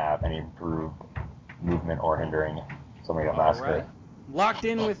doesn't have any improved movement or hindering. So I'm gonna go All Massacre. right. Locked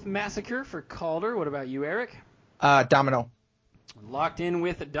in with Massacre for Calder. What about you, Eric? Domino. Locked in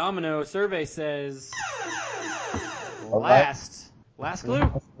with Domino. Survey says All right. last clue.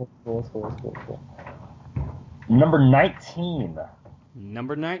 Cool. Number 19.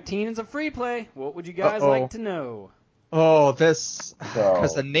 Number 19 is a free play. What would you guys Uh-oh. like to know? Oh, this, So-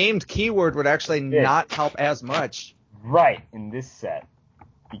 because the named keyword would actually Yeah. not help as much. Right, in this set,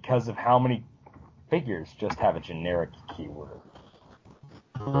 because of how many figures just have a generic keyword.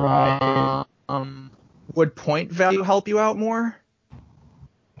 Right. Would point value help you out more?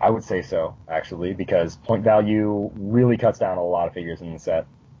 I would say so, actually, because point value really cuts down a lot of figures in the set.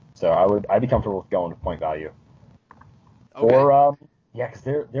 So I'd be comfortable with going with point value. Okay. Or yeah, because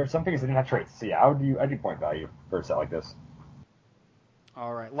there are some figures that didn't have traits. So yeah, I'd do point value for a set like this.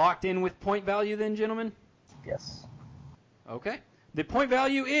 All right. Locked in with point value then, gentlemen? Yes. Okay. The point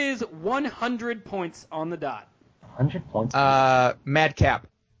value is 100 points on the dot. 100 points. Madcap.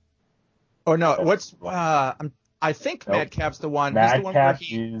 Oh no, I think Nope. Madcap's the one. He's the one where Madcap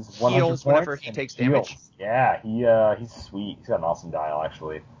he is 100 heals whenever points he and takes heals. damage. Yeah, he's sweet. He's got an awesome dial,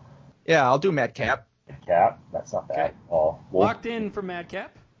 actually. Yeah, I'll do Madcap. Cap, that's not bad Okay. at all. Well, Locked in for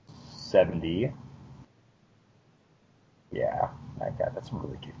Madcap. 70. Yeah, Madcap, that's a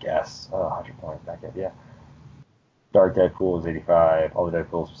really good guess. 100 points, Madcap, yeah. Dark Deadpool is 85. All the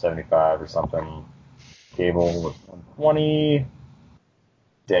Deadpools were 75 or something. Cable was 120.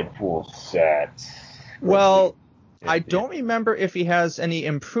 Deadpool set. Well, I 50. don't remember if he has any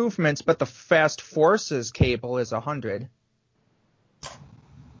improvements, but the Fast Forces cable is 100.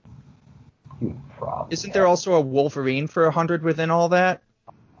 You probably Isn't there also a Wolverine for 100 within all that?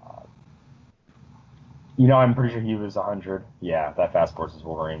 You know, I'm pretty sure he was 100. Yeah, that Fast Force is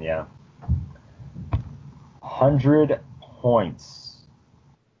Wolverine, yeah. 100 points.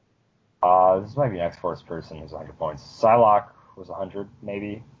 This might be an X-Force person who's 100 points. Psylocke was 100,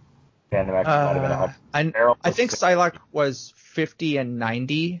 maybe. Phantom X might have been 100. Arrow I was think 60. Psylocke was 50 and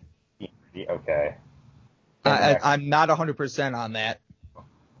 90. Okay. Phantom X, I'm not 100% on that.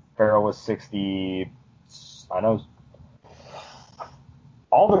 Pharaoh was 60. I know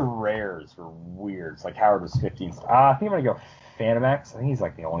all the rares were weird. It's like Howard was 15. I think I'm going to go Phantom X. I think he's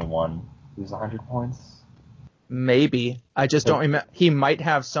like the only one who's 100 points. Maybe. I just don't remember. He might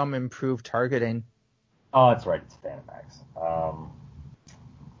have some improved targeting. Oh, that's right. It's Phantom X.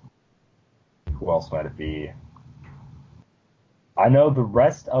 Who else might it be? I know the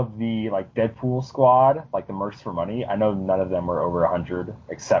rest of the like Deadpool squad, like the Mercs for Money. I know none of them were over 100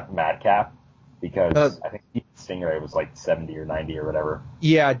 except Madcap, because I think Stingray was like 70 or 90 or whatever.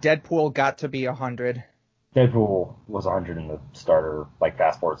 Yeah, Deadpool got to be 100. Deadpool was 100 in the starter like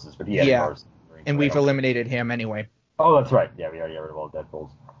Fast Forces, but he had yours. And we've eliminated him anyway. Oh, that's right. Yeah, we already got rid of all the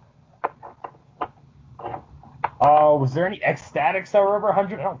Deadpools. Oh, was there any ecstatics that were over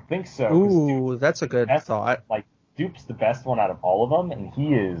 100? I don't think so. Ooh, that's a good thought. Like, Dupe's the best one out of all of them, and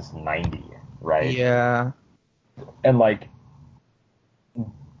he is 90, right? Yeah. And, like,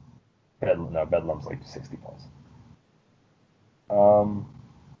 Bedlam's like 60 points.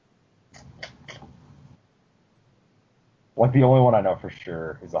 Like, the only one I know for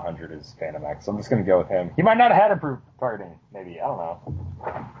sure is 100 is Phantom X, so I'm just going to go with him. He might not have had improved targeting, maybe. I don't know.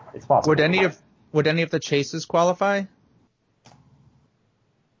 It's possible. Would any of the chases qualify?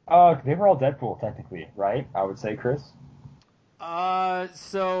 They were all Deadpool, technically, right? I would say, Chris?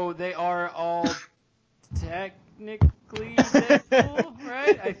 So they are all technically Deadpool,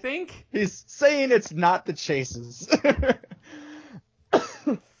 right? I think. He's saying it's not the chases.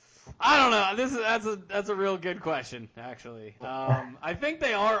 I don't know. That's a real good question, actually. I think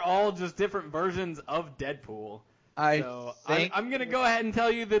they are all just different versions of Deadpool. I'm going to go ahead and tell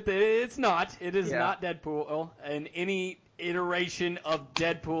you that it's not. It is not Deadpool in any iteration of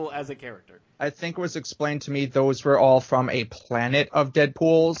Deadpool as a character. I think it was explained to me those were all from a planet of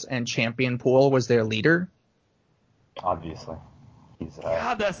Deadpools, and Champion Pool was their leader. Obviously.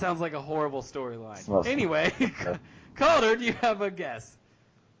 God, that sounds like a horrible storyline. Anyway, Calder, do you have a guess?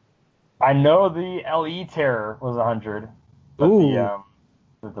 I know the LE Terror was 100, but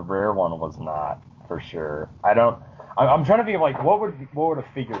the rare one was not, for sure. I'm trying to think of, like, what would a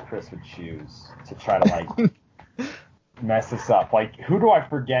figure Chris would choose to try to, like, mess this up? Like, who do I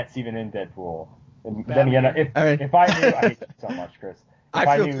forget's even in Deadpool? And then again, if I knew, I hate you so much, Chris.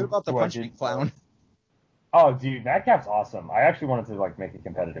 I feel good about the Punch Me Clown. Oh, dude, Madcap's awesome. I actually wanted to, like, make a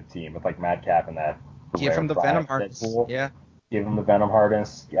competitive team with, like, Madcap and that. Give him the Venom harness. Yeah. Give him the Venom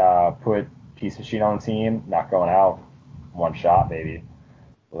harness. Put Peace Machine on the team. Not going out. One shot, baby.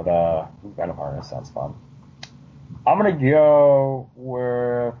 But Venom harness sounds fun. I'm gonna go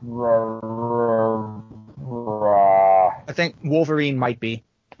with. I think Wolverine might be.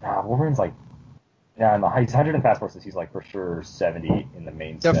 Wolverine's like. Yeah, no, he's 100 in Fast Forces. He's like for sure 70 in the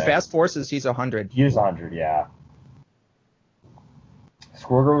main set. The Fast Forces, he's 100. He is 100, yeah.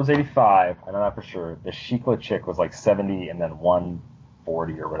 Squirrel was 85. I know that for sure. The Sheikla chick was like 70 and then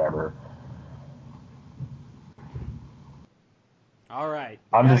 140 or whatever. All right.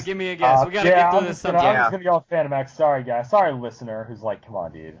 Give me a guess. We gotta get through this subject. I'm just gonna go with Phantom X. Sorry, guys. Sorry, listener, who's like, come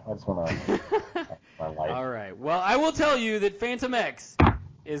on, dude. I just wanna my life. All right. Well, I will tell you that Phantom X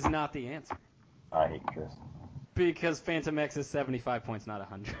is not the answer. I hate you, Chris. Because Phantom X is 75 points, not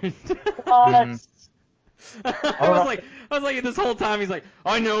 100. What? I was like this whole time he's like,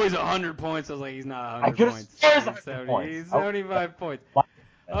 I know he's 100 points. I was like, he's not 100 points. He's 75 points.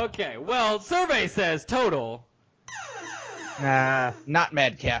 Okay. Well, survey says total. Nah, not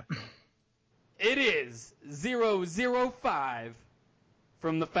Madcap. It is 005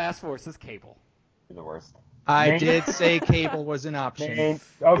 from the Fast Forces Cable. You're the worst. I did say Cable was an option.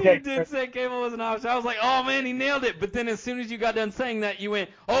 Okay. You did say Cable was an option. I was like, oh man, he nailed it. But then as soon as you got done saying that, you went,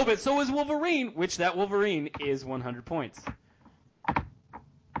 oh, but so is Wolverine, which that Wolverine is 100 points.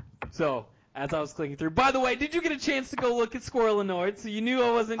 So, as I was clicking through. By the way, did you get a chance to go look at Squirrelinoid so you knew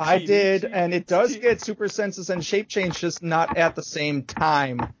I wasn't cheating? I did, and it does get Super Senses and Shape Change, just not at the same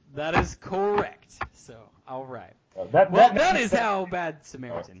time. That is correct. So, all right. That is how Bad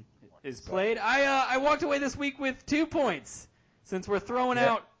Samaritan is played. I walked away this week with 2 points, since we're throwing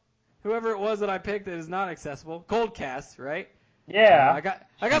out whoever it was that I picked that is not accessible. Coldcast, right? Yeah. I got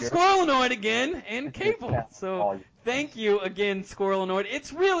Squirrelinoid again and Cable. So thank you again, Squirrelinoid.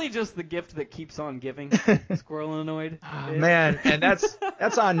 It's really just the gift that keeps on giving, Squirrelinoid. Oh, man, and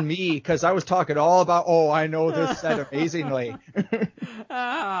that's on me, because I was talking all about, I know this set amazingly.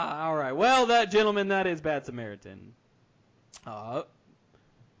 All right. Well, that is Bad Samaritan. Oh,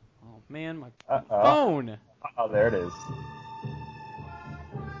 man, my phone. Oh, there it is.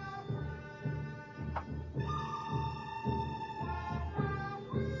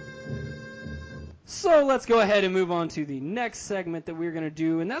 So let's go ahead and move on to the next segment that we're going to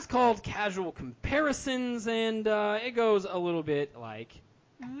do, and that's called Casual Comparisons, and it goes a little bit like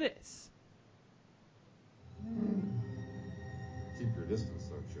this. Keep your distance,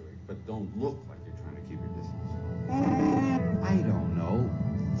 though, Chewie, but don't look like you're trying to keep your distance. I don't know.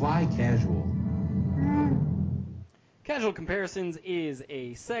 Fly casual. Casual Comparisons is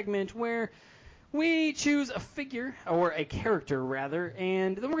a segment where we choose a figure, or a character rather,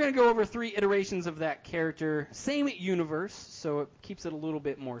 and then we're going to go over 3 iterations of that character. Same universe, so it keeps it a little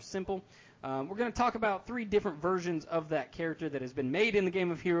bit more simple. We're going to talk about 3 different versions of that character that has been made in the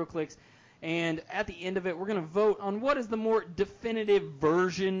game of HeroClix, and at the end of it, we're going to vote on what is the more definitive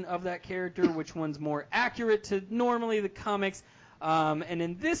version of that character, which one's more accurate to normally the comics. And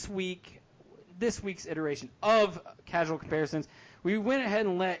in this week's iteration of Casual Comparisons, we went ahead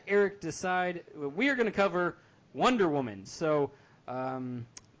and let Eric decide. We are going to cover Wonder Woman. So,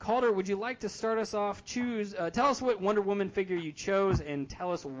 Calder, would you like to start us off? Tell us what Wonder Woman figure you chose, and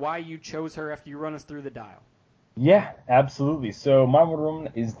tell us why you chose her after you run us through the dial. Yeah, absolutely. So my Wonder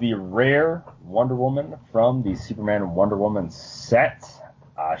Woman is the rare Wonder Woman from the Superman Wonder Woman set.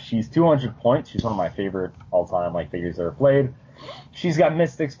 She's 200 points. She's one of my favorite all-time figures ever played. She's got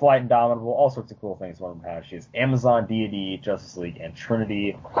Mystics, Flight, Indomitable, all sorts of cool things Wonder Woman has. She has Amazon, Deity, Justice League, and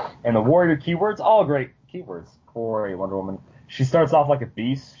Trinity. And the Warrior keywords, all great keywords for a Wonder Woman. She starts off like a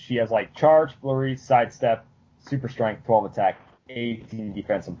beast. She has Charge, Flurry, Sidestep, Super Strength, 12 attack, 18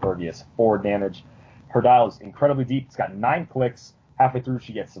 defense, Impervious, 4 damage. Her dial is incredibly deep. It's got 9 clicks. Halfway through,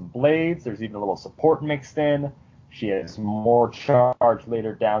 she gets some blades. There's even a little support mixed in. She has more charge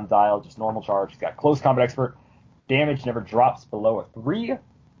later down dial, just normal charge. She's got Close Combat Expert. Damage never drops below a 3.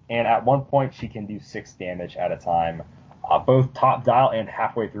 And at one point, she can do 6 damage at a time, both top dial and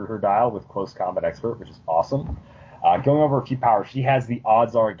halfway through her dial with Close Combat Expert, which is awesome. Going over a few powers, she has the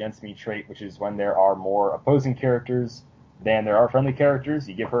Odds Are Against Me trait, which is when there are more opposing characters than there are friendly characters.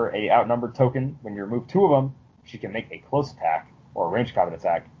 You give her a outnumbered token. When you remove 2 of them, she can make a close attack or a ranged combat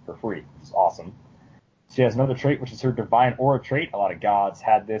attack for free, which is awesome. She has another trait, which is her Divine Aura trait. A lot of gods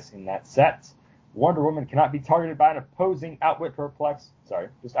had this in that set. Wonder Woman cannot be targeted by an opposing outwit or prog,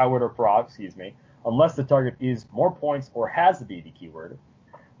 unless the target is more points or has the deity keyword.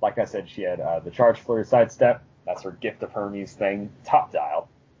 Like I said, she had the Charge, Flurry, Sidestep. That's her Gift of Hermes thing, top dial.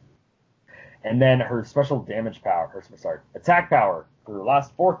 And then her special attack power for the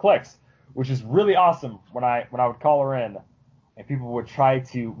last 4 clicks, which is really awesome when I would call her in and people would try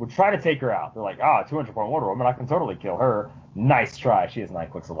to take her out. They're like, 200-point Wonder Woman, I can totally kill her. Nice try. She has 9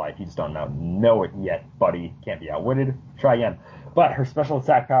 clicks of life. You just don't know it yet, buddy. Can't be outwitted. Try again. But her special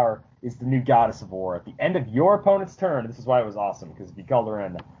attack power is the new Goddess of War. At the end of your opponent's turn, this is why it was awesome, because if you called her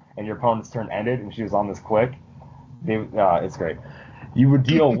in and your opponent's turn ended and she was on this click, it's great. You would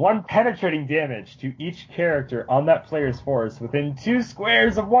deal 1 penetrating damage to each character on that player's force within 2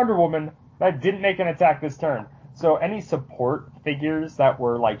 squares of Wonder Woman that didn't make an attack this turn. So any support figures that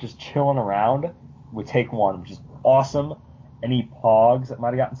were just chilling around would take 1, which is awesome. Any pogs that might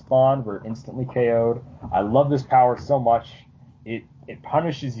have gotten spawned were instantly KO'd. I love this power so much. It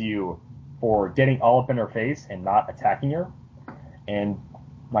punishes you for getting all up in her face and not attacking her. And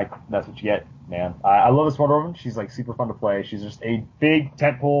that's what you get, man. I love this Wonder Woman. She's super fun to play. She's just a big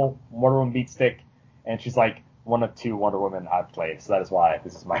tentpole Wonder Woman beat stick, and she's one of 2 Wonder Women I've played. So that is why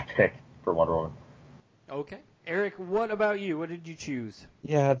this is my pick for Wonder Woman. Okay. Eric, what about you? What did you choose?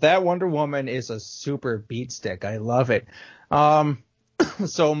 Yeah, that Wonder Woman is a super beat stick. I love it.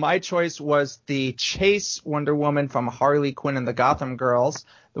 So my choice was the Chase Wonder Woman from Harley Quinn and the Gotham Girls,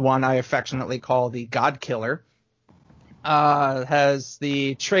 the one I affectionately call the God Killer. Has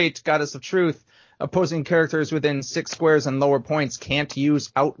the trait Goddess of Truth. Opposing characters within 6 squares and lower points can't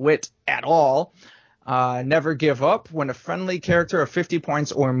use Outwit at all. Never give up. When a friendly character of 50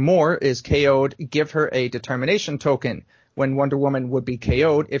 points or more is KO'd, give her a Determination token. When Wonder Woman would be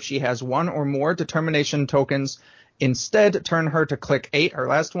KO'd if she has 1 or more Determination tokens. Instead, turn her to click 8, her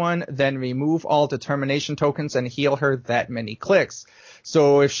last one, then remove all Determination tokens and heal her that many clicks.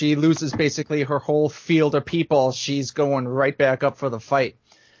 So if she loses basically her whole field of people, she's going right back up for the fight.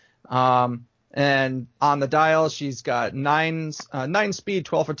 And on the dial, she's got 9 speed,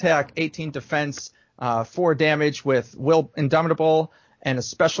 12 attack, 18 defense, 4 damage with Will Indomitable, and a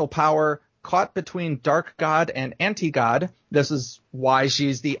special power caught between Dark God and Anti-God. This is why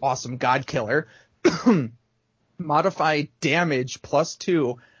she's the awesome God Killer. Modify damage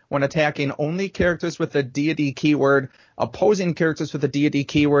 +2 when attacking only characters with the deity keyword. Opposing characters with the deity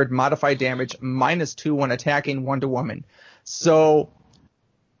keyword, modify damage -2 when attacking Wonder Woman. So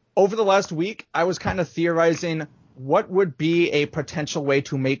over the last week, I was kind of theorizing what would be a potential way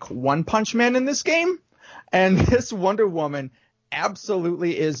to make One Punch Man in this game. And this Wonder Woman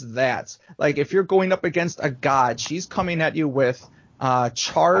absolutely is that. If you're going up against a god, she's coming at you with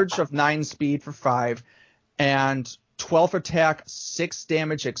charge of 9 speed for 5 and 12 attack, 6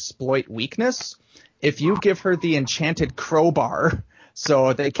 damage, exploit weakness. If you give her the enchanted crowbar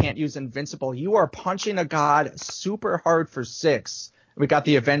so they can't use invincible, you are punching a god super hard for 6 We got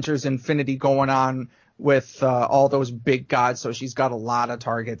the Avengers Infinity going on with all those big gods, so she's got a lot of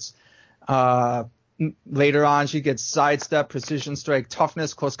targets. Later on, she gets Sidestep, Precision Strike,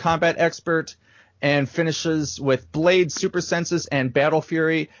 Toughness, Close Combat Expert, and finishes with Blade, Super Senses, and Battle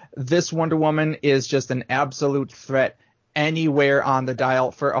Fury. This Wonder Woman is just an absolute threat anywhere on the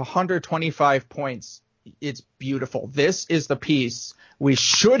dial for 125 points. It's beautiful. This is the piece we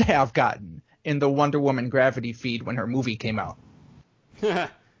should have gotten in the Wonder Woman Gravity feed when her movie came out.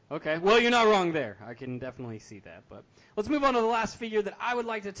 Okay, well, you're not wrong there. I can definitely see that. But let's move on to the last figure that I would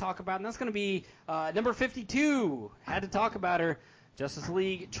like to talk about, and that's going to be number 52. Had to talk about her. Justice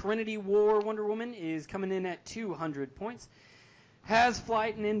League Trinity War Wonder Woman is coming in at 200 points. Has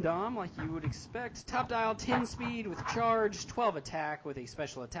flight and indom, like you would expect. Top dial, 10 speed with charge, 12 attack with a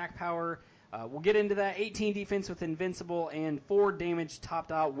special attack power. We'll get into that. 18 defense with invincible, and 4 damage top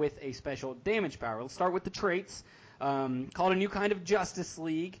dial with a special damage power. Let's start with the traits. Called a new kind of Justice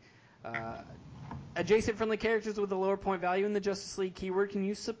League. Adjacent friendly characters with a lower point value in the Justice League keyword can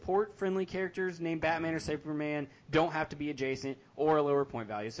use support friendly characters named Batman or Superman. Don't have to be adjacent or a lower point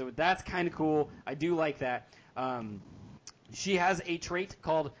value. So that's kind of cool. I do like that. She has a trait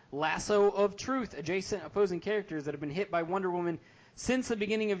called Lasso of Truth. Adjacent opposing characters that have been hit by Wonder Woman since the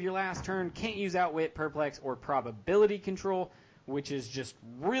beginning of your last turn can't use Outwit, Perplex, or Probability Control, which is just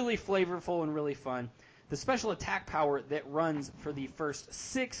really flavorful and really fun. The special attack power that runs for the first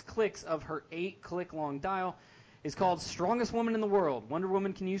 6 clicks of her 8-click-long dial is called Strongest Woman in the World. Wonder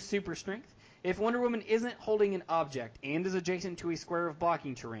Woman can use super strength. If Wonder Woman isn't holding an object and is adjacent to a square of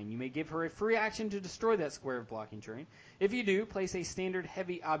blocking terrain, you may give her a free action to destroy that square of blocking terrain. If you do, place a standard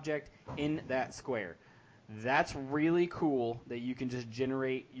heavy object in that square. That's really cool that you can just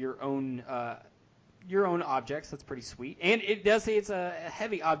generate your own objects. That's pretty sweet. And it does say it's a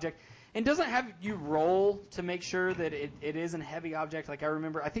heavy object. And doesn't have you roll to make sure that it isn't a heavy object. Like I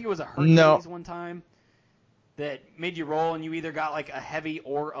remember, I think it was a Hercules one time that made you roll, and you either got like a heavy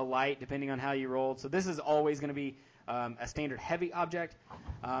or a light, depending on how you rolled. So this is always going to be a standard heavy object.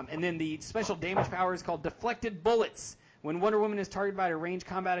 And then the special damage power is called Deflected Bullets. When Wonder Woman is targeted by a ranged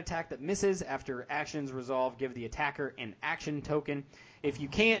combat attack that misses, after actions resolve, give the attacker an action token. If you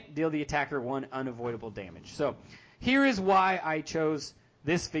can't, deal the attacker 1 unavoidable damage. So here is why I chose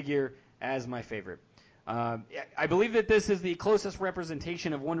this figure as my favorite. I believe that this is the closest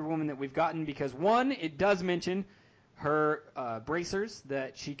representation of Wonder Woman that we've gotten because, one, it does mention her bracers,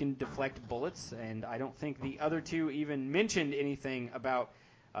 that she can deflect bullets, and I don't think the other two even mentioned anything about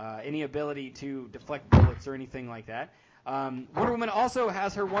any ability to deflect bullets or anything like that. Wonder Woman also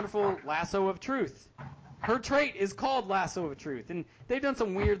has her wonderful Lasso of Truth. Her trait is called Lasso of Truth, and they've done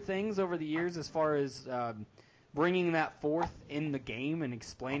some weird things over the years as far as bringing that forth in the game and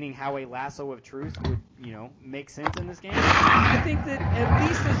explaining how a Lasso of Truth would, make sense in this game. I think that at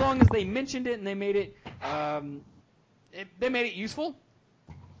least as long as they mentioned it and they made it useful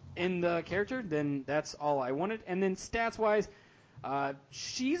in the character, then that's all I wanted. And then stats-wise,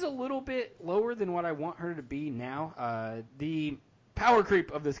 she's a little bit lower than what I want her to be now. The power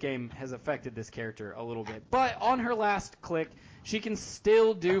creep of this game has affected this character a little bit. But on her last click, she can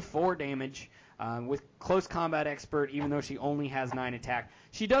still do 4 damage. With Close Combat Expert, even though she only has 9 attack.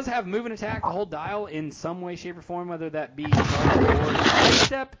 She does have move and attack, the whole dial, in some way, shape, or form, whether that be charge or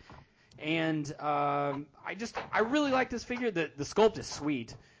sidestep. And I really like this figure. The sculpt is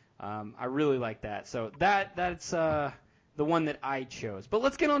sweet. I really like that. So that's the one that I chose. But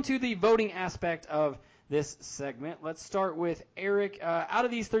let's get on to the voting aspect of this segment. Let's start with Eric. Out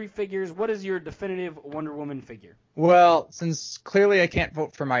of these 3 figures, what is your definitive Wonder Woman figure? Well, since clearly I can't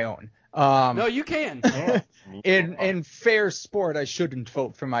vote for my own. No, you can. In fair sport, I shouldn't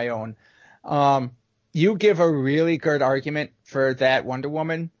vote for my own. You give a really good argument for that Wonder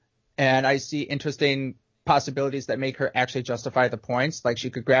Woman, and I see interesting possibilities that make her actually justify the points. Like she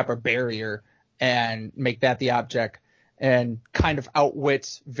could grab a barrier and make that the object and kind of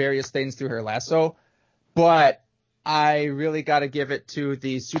outwit various things through her lasso. But I really got to give it to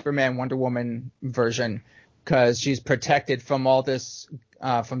the Superman Wonder Woman version because she's protected from all this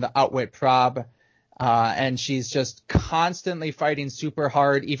from the outwit prob, and she's just constantly fighting super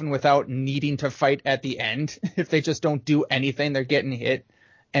hard, even without needing to fight at the end. If they just don't do anything, they're getting hit,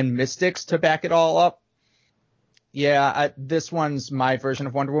 and Mystics to back it all up. Yeah, this one's my version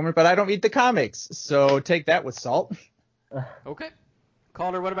of Wonder Woman, but I don't read the comics, so take that with salt. Okay.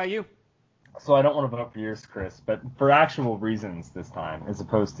 Calder, what about you? So I don't want to vote for yours, Chris, but for actual reasons this time, as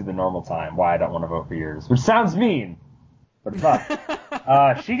opposed to the normal time, why I don't want to vote for yours, which sounds mean, but it's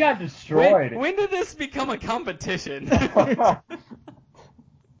not. She got destroyed. When did this become a competition?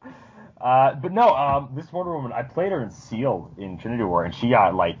 But no, this Wonder Woman, I played her in Sealed in Trinity War, and she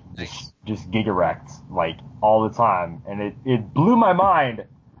got like just giga-wrecked like all the time, and it blew my mind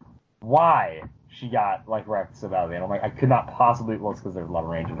why she got like wrecked so badly. And I'm like, I could not possibly. Well, it's because there's a lot of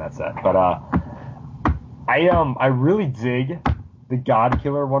range in that set, but I really dig the God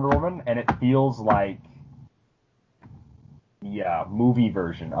Killer Wonder Woman, and it feels like movie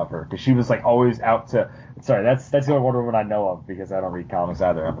version of her, because she was like always out to. Sorry, that's the only Wonder Woman I know of, because I don't read comics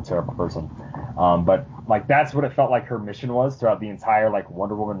either. I'm a terrible person. But like that's what it felt like her mission was throughout the entire like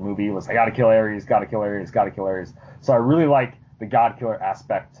Wonder Woman movie, was I gotta kill Ares, gotta kill Ares, gotta kill Ares. So I really like the God Killer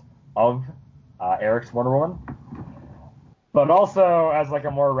aspect of Eric's Wonder Woman. But also as like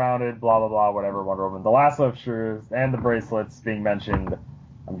a more rounded blah blah blah whatever Wonder Woman, the lasso of shoes and the bracelets being mentioned,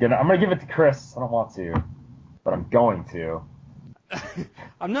 I'm gonna give it to Chris. I don't want to, but I'm going to.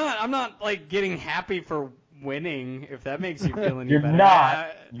 I'm not like getting happy for winning, if that makes you feel any You're better. not.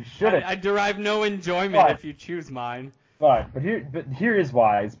 You shouldn't. I derive no enjoyment if you choose mine. But here is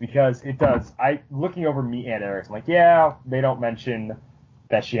why. It's because it does. Looking over me and Eric's, I'm like, yeah, they don't mention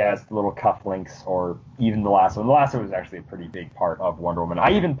that she has the little cufflinks or even the lasso. And the lasso is actually a pretty big part of Wonder Woman.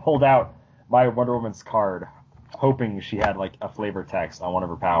 I even pulled out my Wonder Woman's card, hoping she had like a flavor text on one of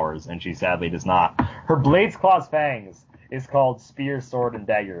her powers, and she sadly does not. Her Blades, Claws, Fangs is called Spear, Sword, and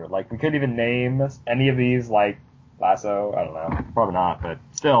Dagger. Like, we couldn't even name any of these, like, lasso. I don't know. Probably not, but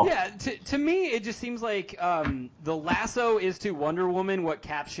still. Yeah, to me, it just seems like the lasso is to Wonder Woman what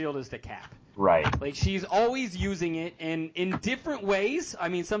Cap's shield is to Cap. Right. Like, she's always using it, and in different ways. I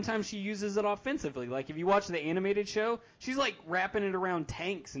mean, sometimes she uses it offensively. Like, if you watch the animated show, she's, like, wrapping it around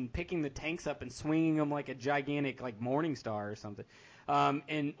tanks and picking the tanks up and swinging them like a gigantic, like, Morning Star or something.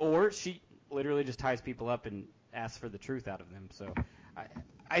 Or she literally just ties people up and asks for the truth out of them. So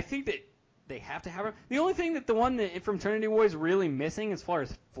I think that they have to have her. The only thing that the one that from Trinity War is really missing as far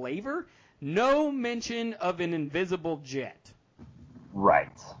as flavor, no mention of an invisible jet.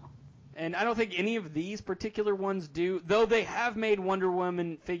 Right. And I don't think any of these particular ones do, though they have made Wonder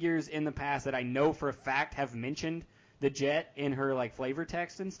Woman figures in the past that I know for a fact have mentioned the jet in her like flavor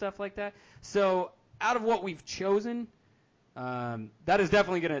text and stuff like that. So out of what we've chosen, that is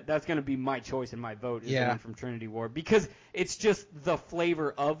definitely that's gonna be my choice and my vote is the one from Trinity War, because it's just the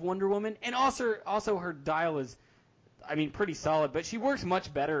flavor of Wonder Woman, and also her dial is, I mean, pretty solid, but she works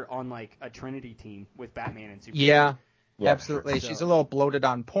much better on like a Trinity team with Batman and Superman. Yeah, absolutely. Sure. She's a little bloated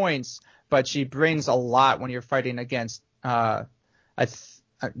on points, but she brings a lot when you're fighting against. Looking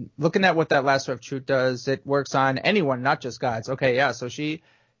at what that Lasso of Truth does, it works on anyone, not just gods. Okay, yeah, so she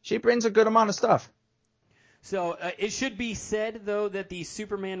brings a good amount of stuff. So it should be said, though, that the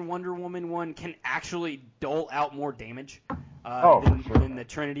Superman Wonder Woman one can actually dole out more damage than the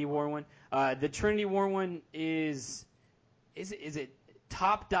Trinity War one. The Trinity War one is it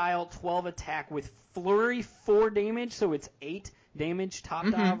top dial 12 attack with flurry 4 damage, so it's 8 damage top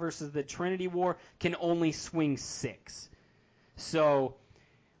dial, versus the Trinity War can only swing 6. So,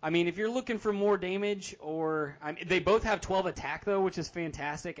 I mean, if you're looking for more damage, they both have 12 attack, though, which is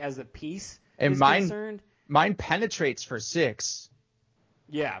fantastic as a piece is concerned. Mine penetrates for 6.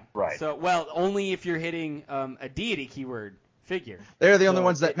 Yeah. Right. So, well, only if you're hitting a deity keyword figure. They're the only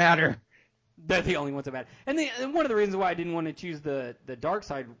ones that matter. They're the only ones that matter. And one of the reasons why I didn't want to choose the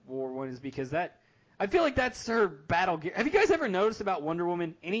Darkseid War one is because I feel like that's her battle gear. Have you guys ever noticed about Wonder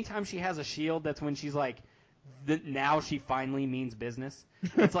Woman? Anytime she has a shield, that's when she's like, now she finally means business.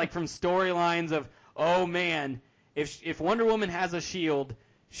 It's like from storylines of, oh man, if Wonder Woman has a shield,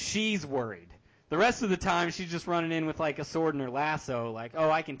 she's worried. The rest of the time, she's just running in with, like, a sword and her lasso, like, oh,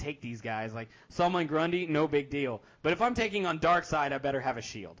 I can take these guys. Like, Solomon Grundy, no big deal. But if I'm taking on Darkseid, I better have a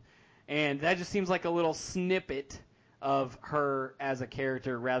shield. And that just seems like a little snippet of her as a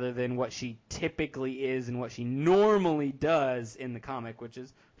character rather than what she typically is and what she normally does in the comic, which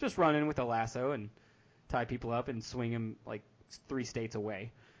is just run in with a lasso and tie people up and swing them, like, 3 states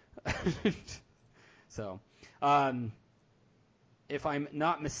away. So, if I'm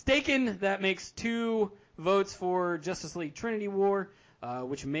not mistaken, that makes 2 votes for Justice League Trinity War,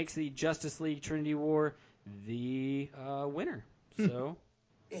 which makes the Justice League Trinity War the winner. So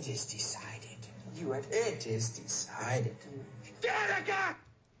it is decided. It is decided. Danica!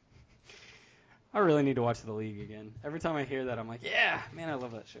 I really need to watch The League again. Every time I hear that, I'm like, yeah, man, I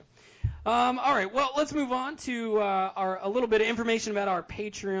love that show. All right, well, let's move on to a little bit of information about our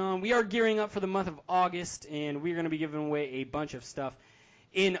Patreon. We are gearing up for the month of August, and we're going to be giving away a bunch of stuff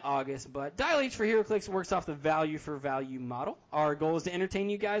in August. But Dial H for HeroClix works off the value for value model. Our goal is to entertain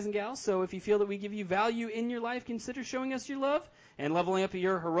you guys and gals, so if you feel that we give you value in your life, consider showing us your love and leveling up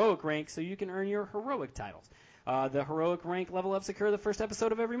your heroic rank so you can earn your heroic titles. The heroic rank level ups occur the first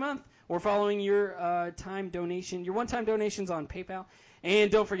episode of every month, or following your your one-time donations on PayPal.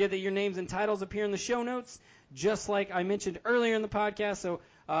 And don't forget that your names and titles appear in the show notes, just like I mentioned earlier in the podcast. So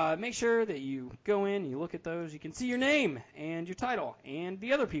make sure that you go in, you look at those. You can see your name and your title and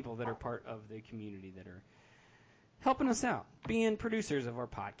the other people that are part of the community that are helping us out, being producers of our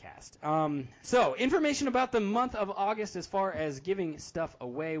podcast. So information about the month of August as far as giving stuff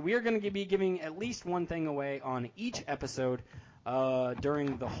away. We are going to be giving at least one thing away on each episode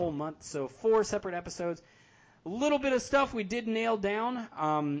during the whole month. So 4 separate episodes. A little bit of stuff we did nail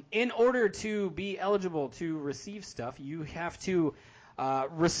down. In order to be eligible to receive stuff, you have to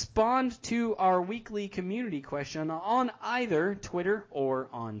respond to our weekly community question on either Twitter or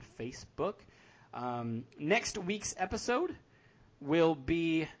on Facebook. Next week's episode will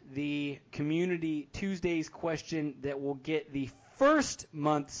be the Community Tuesdays question that will get the first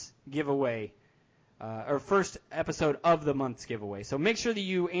month's giveaway, or first episode of the month's giveaway. So make sure that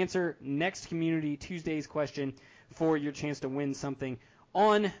you answer next Community Tuesdays question for your chance to win something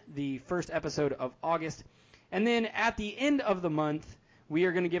on the first episode of August. And then at the end of the month, we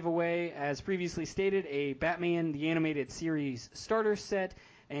are going to give away, as previously stated, a Batman the Animated Series starter set.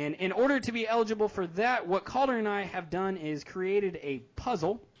 And in order to be eligible for that, what Calder and I have done is created a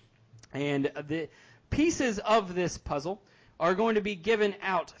puzzle. And the pieces of this puzzle are going to be given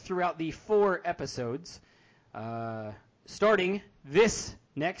out throughout the 4 episodes, starting this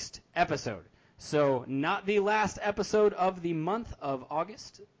next episode. So not the last episode of the month of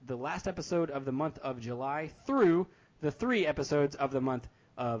August, the last episode of the month of July through the 3 episodes of the month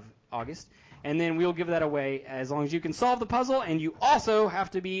of August. And then we'll give that away as long as you can solve the puzzle, and you also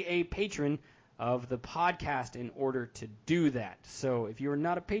have to be a patron of the podcast in order to do that. So if you are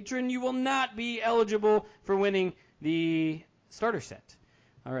not a patron, you will not be eligible for winning the starter set.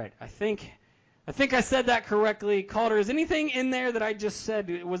 All right, I think I said that correctly. Calder, is anything in there that I just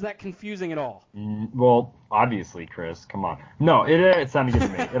said, was that confusing at all? Well, obviously, Chris, come on. No, it sounded good to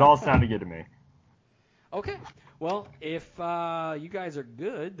me. It all sounded good to me. Okay. Well, if you guys are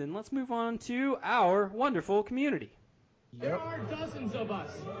good, then let's move on to our wonderful community. There are dozens of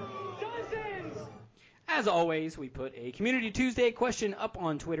us. Dozens! As always, we put a Community Tuesday question up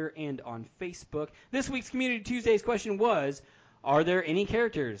on Twitter and on Facebook. This week's Community Tuesday's question was, are there any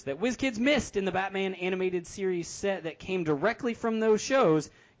characters that WizKids missed in the Batman animated series set that came directly from those shows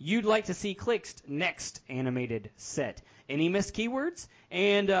you'd like to see clicked next animated set? Any missed keywords?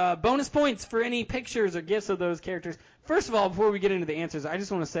 And bonus points for any pictures or gifs of those characters. First of all, before we get into the answers, I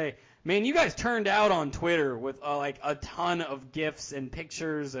just want to say, man, you guys turned out on Twitter with like a ton of gifs and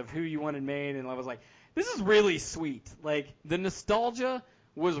pictures of who you wanted made, and I was like, this is really sweet. Like, the nostalgia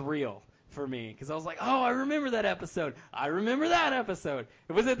was real for me, because I was like, oh, I remember that episode. I remember that episode.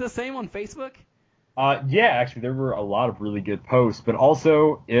 Was it the same on Facebook? Yeah, actually, there were a lot of really good posts, but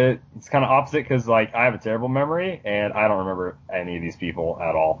also it's kind of opposite because, like, I have a terrible memory, and I don't remember any of these people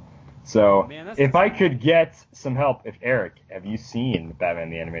at all. So if I could get some help, Eric, have you seen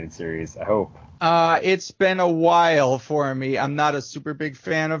Batman the Animated Series? I hope. It's been a while for me. I'm not a super big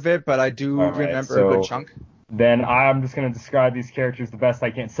fan of it, but I do remember a good chunk. Then I'm just going to describe these characters the best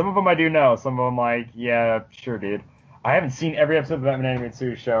I can. Some of them I do know. Some of them, like, yeah, sure, dude. I haven't seen every episode of the Batman Animated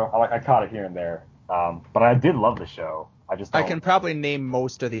Series show. I caught it here and there. But I did love the show. I can probably name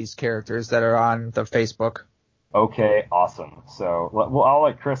most of these characters that are on the Facebook. Okay, awesome. So I'll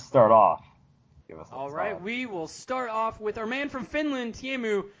let Chris start off. All right, we will start off with our man from Finland,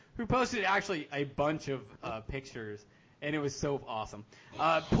 Tiemu, who posted actually a bunch of pictures, and it was so awesome.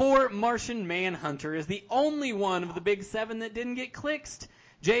 Poor Martian Manhunter is the only one of the big 7 that didn't get clicks.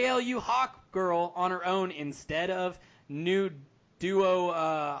 JLU Hawk Girl on her own instead of new duo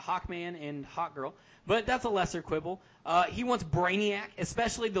Hawkman and Hawkgirl, but that's a lesser quibble. He wants Brainiac,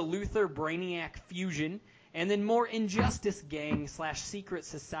 especially the Luthor Brainiac fusion, and then more Injustice Gang / Secret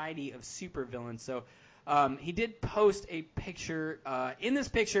Society of supervillains. So he did post a picture. In this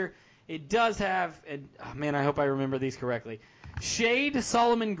picture, it does have, I hope I remember these correctly, Shade,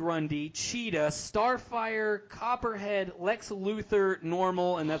 Solomon Grundy, Cheetah, Starfire, Copperhead, Lex Luthor,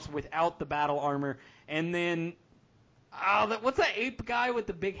 normal, and that's without the battle armor, and then what's that ape guy with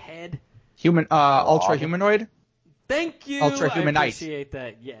the big head? Ultra Humanoid? Thank you. Ultra Humanite. I appreciate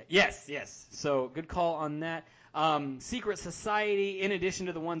that. Yeah. Yes. So good call on that. Secret Society, in addition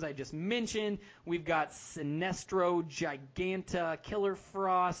to the ones I just mentioned, we've got Sinestro, Giganta, Killer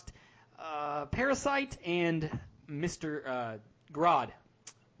Frost, Parasite, and Mr. Grodd.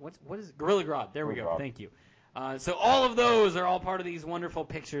 What is it? Gorilla Grodd. There we go. Thank you. So all of those are all part of these wonderful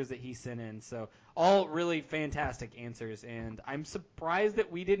pictures that he sent in. So all really fantastic answers, and I'm surprised that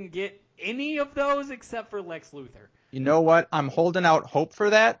we didn't get any of those except for Lex Luthor. You know what? I'm holding out hope for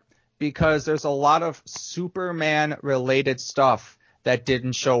that because there's a lot of Superman-related stuff that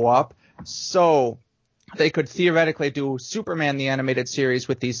didn't show up. So they could theoretically do Superman the Animated Series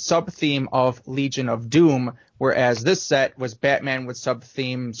with the sub-theme of Legion of Doom, whereas this set was Batman with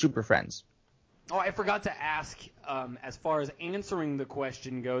sub-theme Super Friends. Oh, I forgot to ask, as far as answering the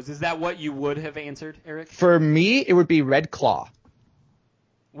question goes, is that what you would have answered, Eric? For me, it would be Red Claw.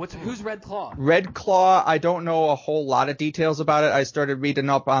 Who's Red Claw? Red Claw, I don't know a whole lot of details about it. I started reading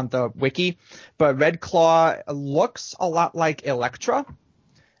up on the wiki, but Red Claw looks a lot like Elektra,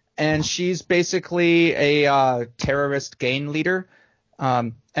 and she's basically a terrorist gang leader.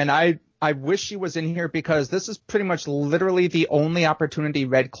 And I wish she was in here because this is pretty much literally the only opportunity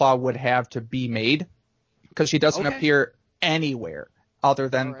Red Claw would have to be made, because she doesn't appear anywhere other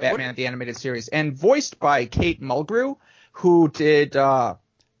than Batman the Animated Series, and voiced by Kate Mulgrew, who did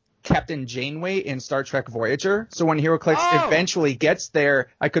Captain Janeway in Star Trek Voyager. So when HeroClix eventually gets there,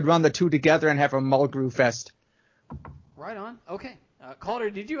 I could run the two together and have a Mulgrew fest. Right on. Okay.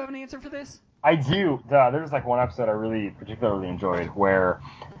 Calder, did you have an answer for this? I do. There's like one episode I really particularly enjoyed where,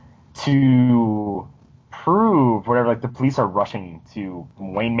 to prove whatever, like the police are rushing to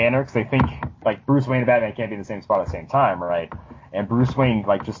Wayne Manor because they think like Bruce Wayne and Batman can't be in the same spot at the same time, right? And Bruce Wayne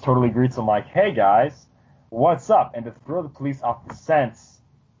like just totally greets them like, "Hey guys, what's up?" And to throw the police off the scent,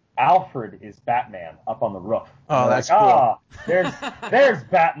 Alfred is Batman up on the roof. Oh, that's like, cool. there's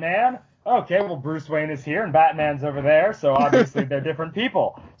Batman. Okay, well, Bruce Wayne is here and Batman's over there, so obviously they're different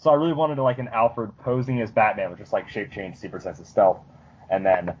people. So I really wanted to like an Alfred posing as Batman with just like shape change, super sense of stealth, and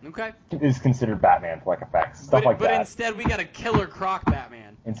then is considered Batman for like effects, stuff like that. But instead we got a Killer Croc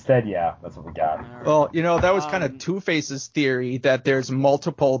Batman. Instead, yeah, that's what we got. Right. Well, that was kind of Two-Face's theory that there's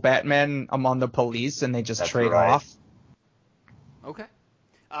multiple Batman among the police and they just trade off. Okay.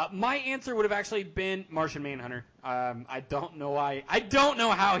 My answer would have actually been Martian Manhunter. I don't know why. I don't know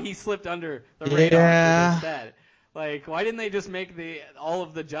how he slipped under the radar instead. Like, why didn't they just make all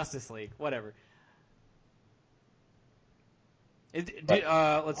of the Justice League? Whatever.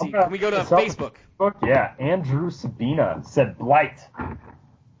 Let's see. Can we go to Facebook? Yeah. Andrew Sabina said Blight.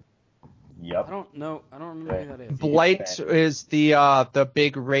 Yep. I don't know. I don't remember who that is. Blight is the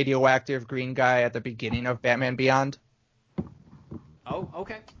big radioactive green guy at the beginning of Batman Beyond. Oh,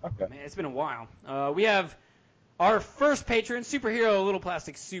 okay. Man, it's been a while. We have our first patron, Superhero Little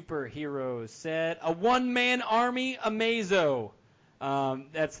Plastic Superheroes, said a one-man army Amazo.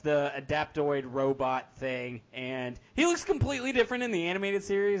 That's the Adaptoid robot thing, and he looks completely different in the animated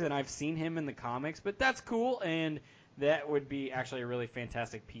series, and I've seen him in the comics, but that's cool, and that would be actually a really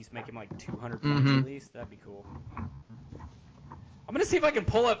fantastic piece, make him like 200 points at least. That'd be cool. I'm going to see if I can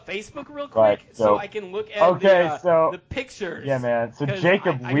pull up Facebook real quick so I can look at the pictures. Yeah, man. So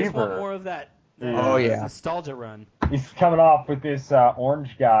Jacob Weaver. I just want more of that nostalgia run. He's coming off with this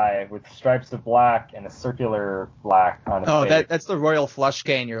orange guy with stripes of black and a circular black on his face. Oh, that's the Royal Flush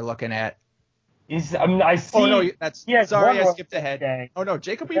Gang you're looking at. I see. Oh, no, sorry, I skipped ahead. Gang. Oh, no,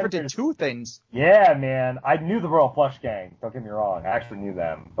 Jacob Weaver did two things. Yeah, man. I knew the Royal Flush Gang. Don't get me wrong. I actually knew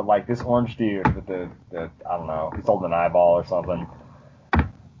them. But, like, this orange dude with the I don't know, he's holding an eyeball or something.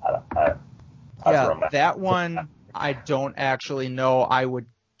 That one I don't actually know. I would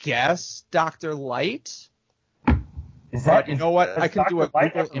guess Dr. Light. You know what? I can do a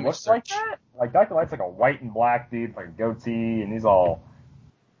Google image search. Like that? Like, Dr. Light's like a white and black dude, like a goatee, and he's all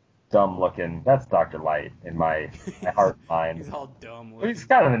dumb looking. That's Dr. Light in my heart and mind. He's all dumb looking. He's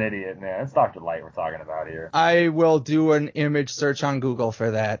kind of an idiot, man. It's Dr. Light we're talking about here. I will do an image search on Google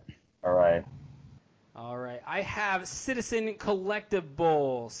for that. All right. I have Citizen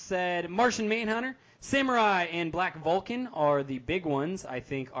Collectible said Martian Manhunter, Samurai, and Black Vulcan are the big ones I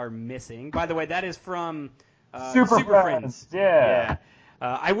think are missing. By the way, that is from Super Friends. Yeah.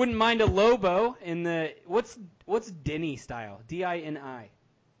 I wouldn't mind a Lobo in the what's Dini style? D-I-N-I.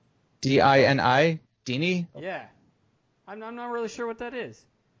 D-I-N-I? Dini? Yeah. I'm not really sure what that is.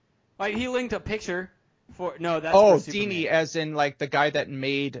 Like, he linked a picture for that's for Superman. Dini, as in like the guy that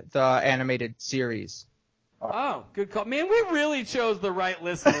made the animated series. Oh, good call. Man, we really chose the right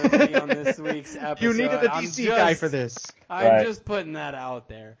listener to be on this week's episode. You needed a DC guy for this. I'm just putting that out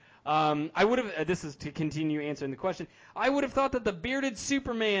there. I would have, this is to continue answering the question, I would have thought that the bearded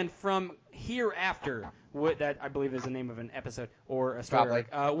Superman from Hereafter, that I believe is the name of an episode or a story,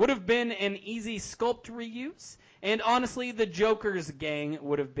 would have been an easy sculpt reuse. And honestly, the Joker's gang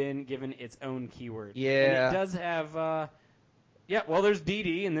would have been given its own keyword. Yeah. And it does have, there's Dee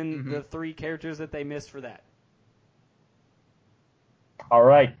Dee and then the three characters that they missed for that. All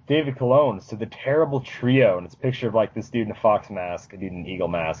right, David Colon. So the terrible trio, and it's a picture of like this dude in a fox mask, a dude in an eagle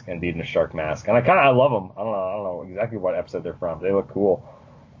mask, and a dude in a shark mask. And I love them. I don't know exactly what episode they're from. They look cool.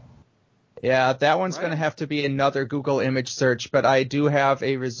 Yeah, that one's Right. going to have to be another Google image search, but I do have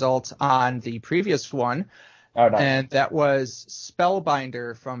a result on the previous one, Oh, nice. and that was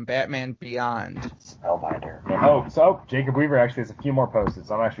Spellbinder from Batman Beyond. Spellbinder. Oh, so Jacob Weaver actually has a few more posts.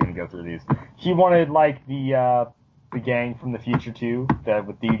 So I'm actually gonna go through these. He wanted like the gang from the future too, that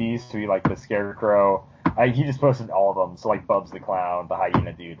with DDs. So he like the Scarecrow. He just posted all of them. So like Bubs the Clown, the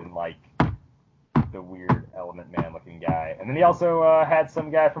hyena dude, and like the weird Element Man looking guy. And then he also had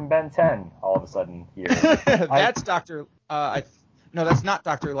some guy from Ben 10 all of a sudden here. That's Dr. No, that's not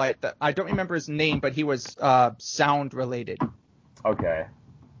Dr. Light. I don't remember his name, but he was sound related. Okay.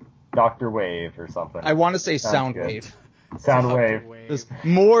 Dr. Wave or something. I want to say Sounds good. Soundwave. Soundwave. There's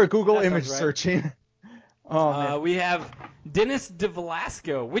more Google That image sounds right. searching. Oh, man. We have Dennis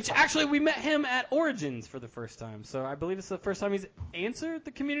DeVlasco, which actually we met him at Origins for the first time. So I believe it's the first time he's answered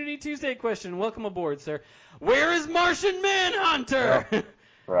the Community Tuesday question. Welcome aboard, sir. Where is Martian Manhunter?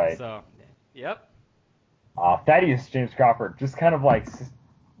 Right. So, yep. Thaddeus James Crawford just kind of like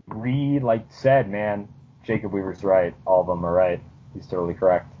said, man, Jacob Weaver's right. All of them are right. He's totally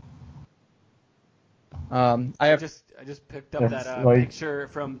correct. I have I just picked up That's that like- picture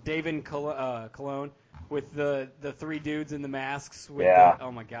from David Cologne with the three dudes in the masks. With Yeah.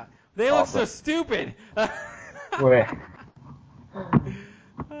 oh my god, they look so Awesome. stupid. Wait.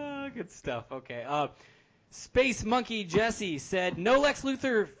 Good stuff. Okay. Space Monkey Jesse said, no Lex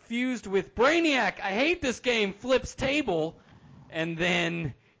Luthor fused with Brainiac. I hate this game. Flips table. And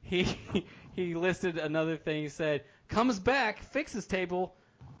then he listed another thing. He said, comes back, fixes table.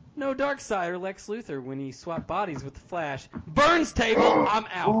 No Darkseid or Lex Luthor when he swapped bodies with the Flash. Burns table. I'm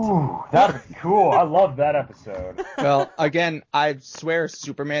out. Ooh, that'd be cool. I love that episode. Well, again, I swear,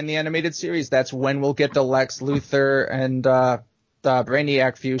 Superman the Animated Series, that's when we'll get the Lex Luthor and the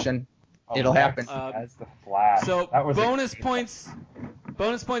Brainiac fusion. It'll happen. As the Flash. So That was bonus points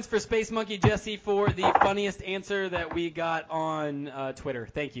for Space Monkey Jesse for the funniest answer that we got on Twitter.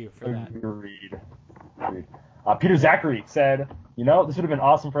 Thank you for that. Agreed. Peter Zachary said, this would have been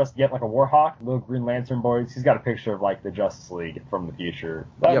awesome for us to get like a Warhawk, little Green Lantern boys. He's got a picture of like the Justice League from the future.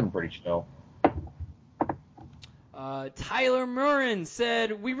 That would have been pretty chill. Tyler Murrin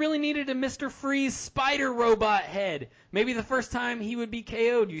said, we really needed a Mr. Freeze spider robot head. Maybe the first time he would be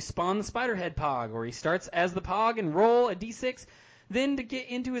KO'd, you spawn the spider head Pog, or he starts as the Pog and roll a D6, then to get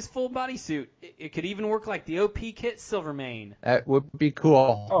into his full bodysuit. It could even work like the OP Kit Silvermane. That would be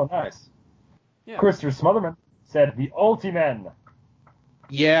cool. Oh, nice. Yeah. Christopher Smotherman said, the Ultimen.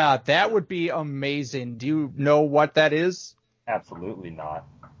 Yeah, that would be amazing. Do you know what that is? Absolutely not.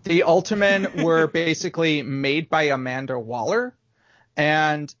 The Ultimen were basically made by Amanda Waller,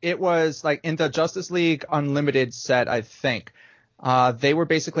 and it was like in the Justice League Unlimited set, I think. They were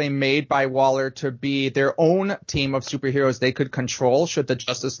basically made by Waller to be their own team of superheroes they could control should the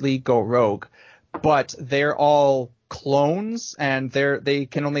Justice League go rogue. But they're all clones, and they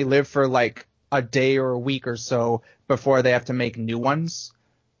can only live for like a day or a week or so before they have to make new ones.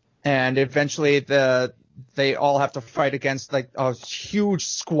 And eventually they all have to fight against like a huge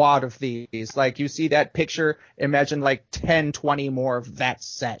squad of these. Like you see that picture, imagine like 10, 20 more of that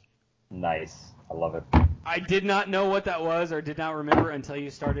set. Nice. I love it. I did not know what that was or did not remember until you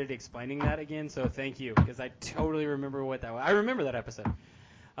started explaining that again, so thank you, because I totally remember what that was. I remember that episode.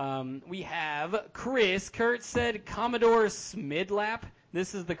 We have Chris. Kurt said Commodore Smidlap.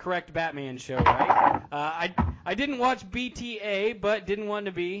 This is the correct Batman show, right? I didn't watch BTA, but didn't want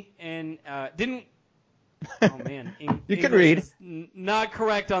to be, and didn't... Oh, man. You can English read. is not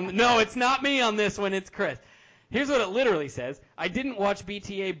correct on... No, it's not me on this one. It's Chris. Here's what it literally says. I didn't watch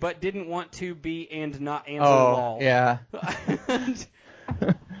BTA, but didn't want to be and not answer lol. Yeah.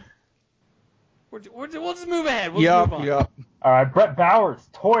 We'll just move ahead. We'll just move on. Yup. All right, Brett Bowers,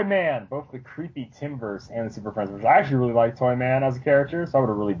 Toy Man, both the creepy Timverse and the Super Friends version. I actually really like Toy Man as a character, so I would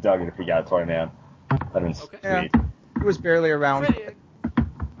have really dug it if we got Toy Man. That'd been Okay. sweet. Yeah. He was barely around.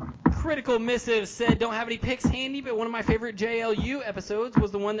 Critical Missive said, don't have any picks handy, but one of my favorite JLU episodes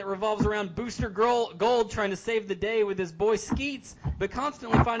was the one that revolves around Booster Gold trying to save the day with his boy Skeets, but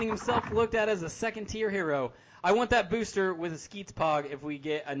constantly finding himself looked at as a second-tier hero. I want that Booster with a Skeets Pog if we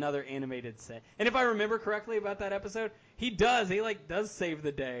get another animated set. And if I remember correctly about that episode, he does save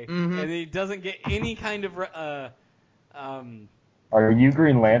the day, and he doesn't get any kind of Are you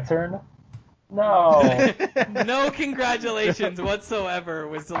Green Lantern? No. no congratulations whatsoever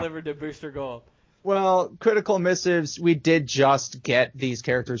was delivered to Booster Gold. Well, Critical Missives, we did just get these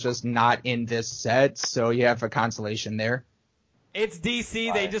characters just not in this set, so you have a consolation there. It's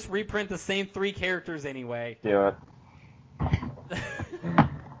DC. They just reprint the same 3 characters anyway. Do it.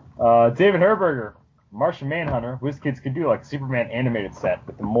 David Herberger, Martian Manhunter. WizKids could do like a Superman animated set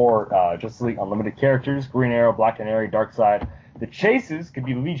with the more Justice League Unlimited characters, Green Arrow, Black Canary, Darkseid. The chases could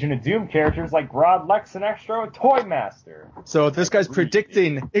be Legion of Doom characters like Grodd, Lex, and Extra, and Toy Master. So this guy's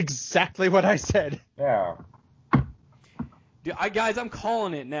predicting exactly what I said. Yeah. Dude, guys, I'm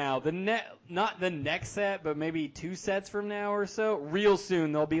calling it now. Not the next set, but maybe 2 sets from now or so. Real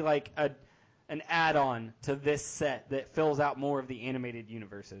soon, there'll be like an add-on to this set that fills out more of the animated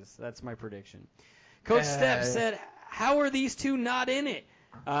universes. That's my prediction. Coach Stepp said, "How are these 2 not in it?"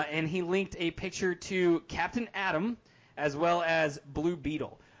 And he linked a picture to Captain Atom as well as Blue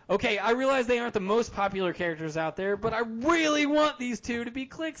Beetle. Okay, I realize they aren't the most popular characters out there, but I really want these 2 to be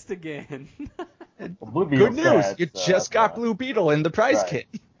Clixed again. Well, Good news, you just got Blue Beetle in the prize kit.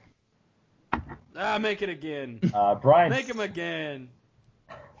 Make it again. Make him again.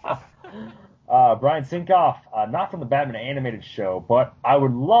 Brian Sinkoff, not from the Batman animated show, but I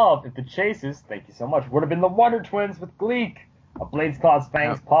would love if the chases, thank you so much, would have been the Wonder Twins with Gleek. A Blades, Claws,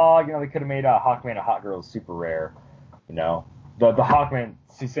 Fangs, Pog. You know, they could have made Hawkman and Hot Girl super rare. You know, the Hawkman,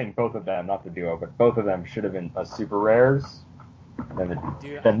 she's saying both of them, not the duo, but both of them should have been super rares. Then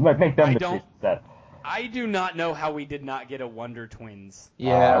make them the chase set. I do not know how we did not get a Wonder Twins.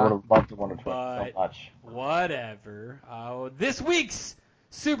 Yeah. I would have loved the Wonder Twins so much. Whatever. This week's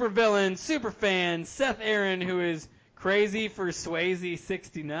supervillain, superfan, Seth Aaron, who is crazy for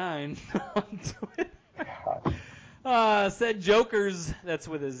Swayze69 on Twitter, said Jokers, that's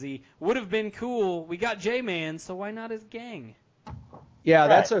with a Z, would have been cool. We got J-Man, so why not his gang? Yeah,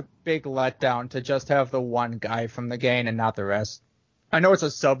 that's a big letdown to just have the one guy from the gang and not the rest. I know it's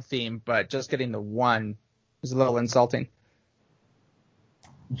a sub-theme, but just getting the one is a little insulting.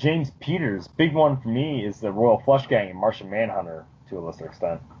 James Peters, big one for me is the Royal Flush Gang and Martian Manhunter to a lesser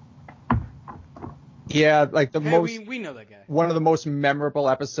extent. Yeah, like we know that guy. One of the most memorable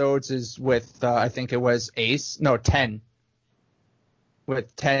episodes is with I think it was 10.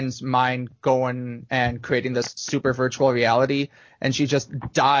 With 10's mind going and creating this super virtual reality, and she just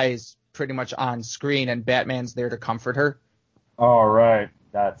dies pretty much on screen, and Batman's there to comfort her. All right,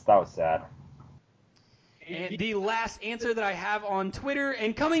 that was sad. And the last answer that I have on Twitter,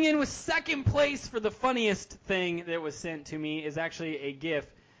 and coming in with second place for the funniest thing that was sent to me, is actually a GIF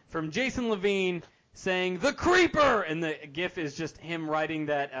from Jason Levine saying, "The Creeper!" And the GIF is just him riding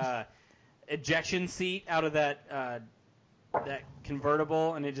that ejection seat out of that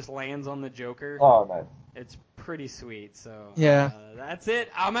convertible, and it just lands on the Joker. Oh, nice. It's pretty sweet. So yeah, that's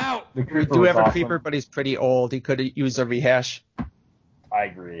it. I'm out. We do have a Creeper, but he's pretty old. He could use a rehash. I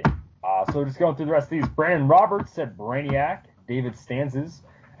agree. So just going through the rest of these. Brandon Roberts said Brainiac, David Stanzas,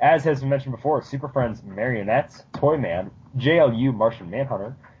 as has been mentioned before, Super Friends Marionettes, Toyman, JLU Martian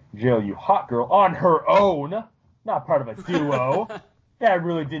Manhunter, JLU Hot Girl on her own, not part of a duo. That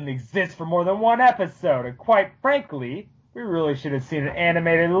really didn't exist for more than one episode, and quite frankly, we really should have seen an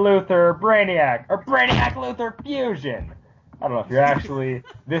animated Luthor Brainiac, or Brainiac Luthor fusion. I don't know if you're actually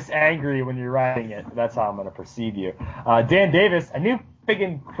this angry when you're writing it, but that's how I'm going to perceive you. Dan Davis, a new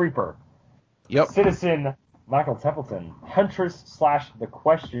friggin' Creeper. Yep. Citizen Michael Templeton, Huntress/The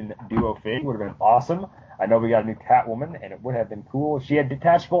Question duo fig would have been awesome. I know we got a new Catwoman, and it would have been cool if she had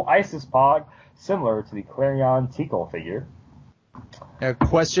detachable Isis Pog, similar to the Clarion Tikal figure.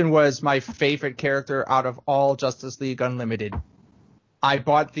 Question was my favorite character out of all Justice League Unlimited. I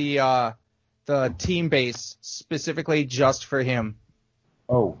bought the team base specifically just for him.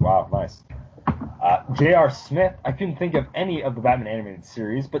 Oh, wow, nice. J.R. Smith, I couldn't think of any of the Batman animated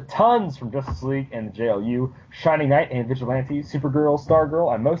series, but tons from Justice League and the JLU, Shining Knight and Vigilante, Supergirl,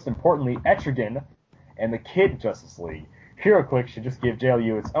 Stargirl, and most importantly, Etrigan and the Kid Justice League. HeroClix should just give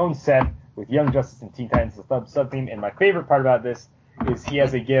JLU its own set with Young Justice and Teen Titans as a sub-theme, and my favorite part about this is he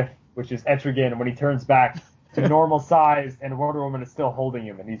has a GIF, which is Etrigan when he turns back to normal size and Wonder Woman is still holding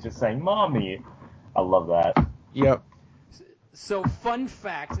him, and he's just saying, "Mommy." I love that. Yep. So, fun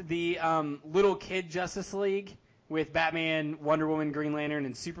fact, the Little Kid Justice League with Batman, Wonder Woman, Green Lantern,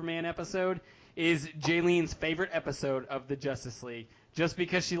 and Superman episode is Jaylene's favorite episode of the Justice League, just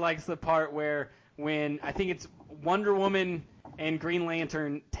because she likes the part where when, I think it's Wonder Woman and Green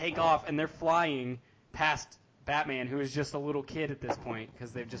Lantern take off and they're flying past Batman, who is just a little kid at this point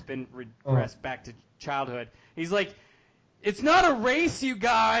because they've just been regressed back to childhood. He's like, "It's not a race, you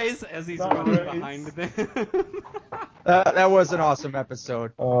guys," as he's running behind them. That was an awesome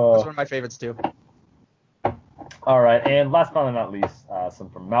episode. That's one of my favorites, too. All right, and last but not least, some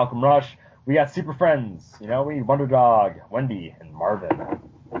from Malcolm Rush. We got Super Friends. You know, we need Wonder Dog, Wendy, and Marvin.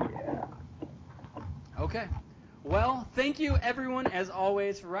 Yeah. Okay. Well, thank you, everyone, as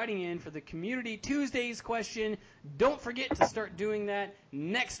always, for writing in for the Community Tuesdays question. Don't forget to start doing that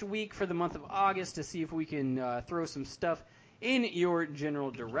next week for the month of August to see if we can throw some stuff in your general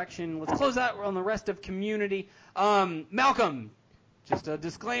direction. Let's close out on the rest of Community. Malcolm, just a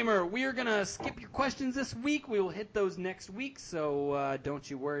disclaimer, we are going to skip your questions this week. We will hit those next week, so don't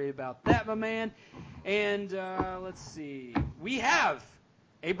you worry about that, my man. And let's see. We have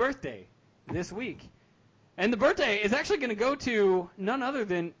a birthday this week. And the birthday is actually going to go to none other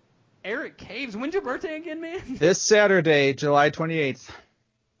than Eric Caves. When's your birthday again, man? This Saturday, July 28th.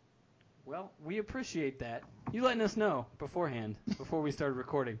 Well, we appreciate that. You letting us know beforehand, before we started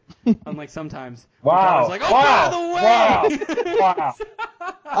recording. Unlike sometimes. Wow. Like, oh, by the way! Wow.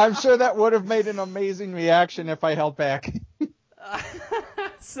 I'm sure that would have made an amazing reaction if I held back.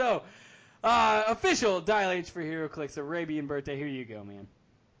 So, official Dial H for HeroClix Arabian birthday. Here you go, man.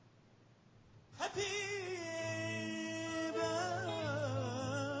 Happy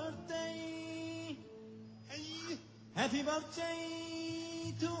birthday. Happy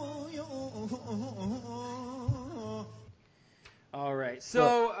birthday to you. All right,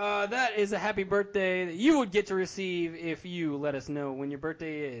 so that is a happy birthday that you would get to receive if you let us know when your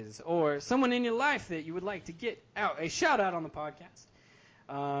birthday is, or someone in your life that you would like to get out a shout out on the podcast.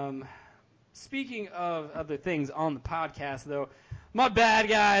 Speaking of other things on the podcast, though, my bad,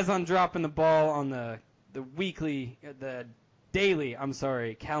 guys, on dropping the ball on the daily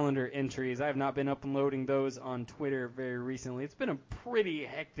calendar entries. I have not been uploading those on Twitter very recently. It's been a pretty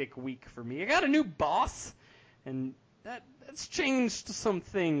hectic week for me. I got a new boss, and that's changed some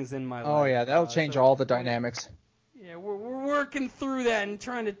things in my life. Oh, yeah, that'll change all the dynamics. Yeah, we're working through that and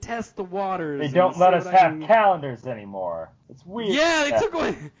trying to test the waters. They don't let us have calendars anymore. It's weird. Yeah, they took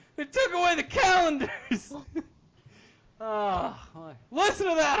away the calendars. Oh, listen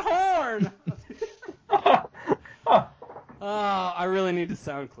to that horn! I really need to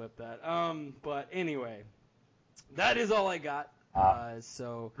sound clip that. But anyway, that is all I got.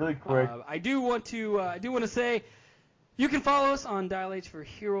 So really quick, I do want to say you can follow us on Dial H for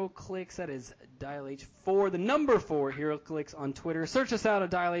HeroClix. That is Dial H for the number 4 HeroClix on Twitter. Search us out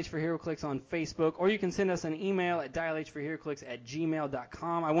at Dial H for HeroClix on Facebook, or you can send us an email at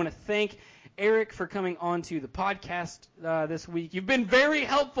dialhforheroclix@gmail.com. I want to thank Eric for coming on to the podcast this week. You've been very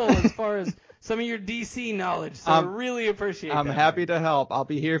helpful as far as some of your DC knowledge, so I really appreciate that. I'm happy to help. I'll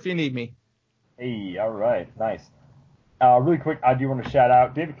be here if you need me. Hey, all right, nice. Really quick, I do want to shout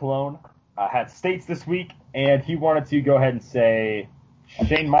out David Colon. Had states this week, and he wanted to go ahead and say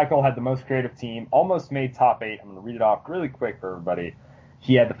Shane Michael had the most creative team, almost made top 8. I'm going to read it off really quick for everybody.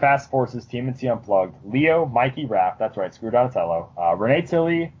 He had the Fast Forces, TMNT Unplugged, Leo, Mikey, Raph, that's right, Screw Donatello, Renee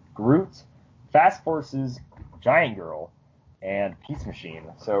Tilly, Groot, Fast Forces, Giant Girl, and Peace Machine.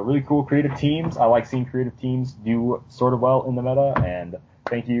 So really cool creative teams. I like seeing creative teams do sort of well in the meta, and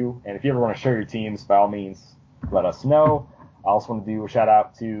thank you. And if you ever want to share your teams, by all means, let us know. I also want to do a shout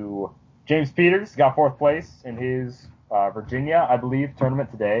out to James Peters, got 4th place in his Virginia, I believe, tournament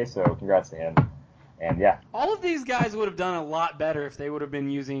today, so congrats to him. And yeah. All of these guys would have done a lot better if they would have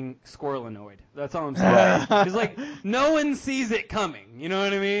been using Squirrelinoid. That's all I'm saying. Because, like, no one sees it coming. You know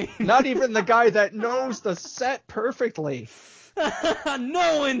what I mean? Not even the guy that knows the set perfectly.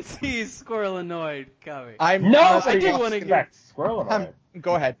 No one sees Squirrelinoid coming. I do want to give Squirrelinoid.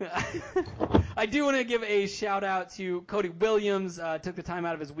 Go ahead. I do want to give a shout out to Cody Williams. Took the time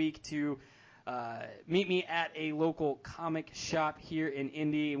out of his week to meet me at a local comic shop here in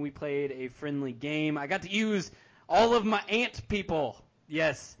Indy, and we played a friendly game. I got to use all of my ant people.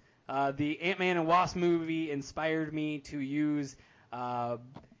 Yes, the Ant-Man and Wasp movie inspired me to use two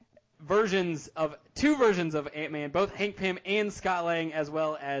versions of Ant-Man, both Hank Pym and Scott Lang, as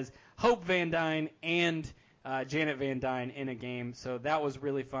well as Hope Van Dyne and Janet Van Dyne in a game. So that was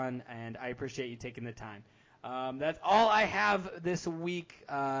really fun, and I appreciate you taking the time. That's all I have this week.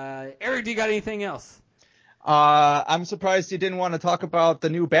 Eric, do you got anything else? I'm surprised you didn't want to talk about the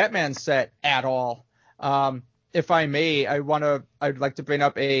new Batman set at all. If I may, I'd like to bring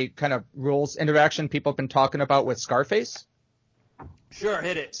up a kind of rules interaction people have been talking about with Scarface. Sure,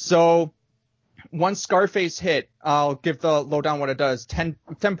 hit it. So once Scarface hit, I'll give the lowdown what it does. 10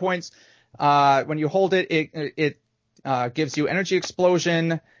 points. When you hold it, it gives you energy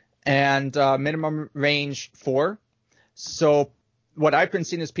explosion and minimum range 4. So what I've been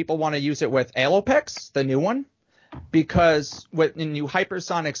seeing is people want to use it with Alopex, the new one, because when you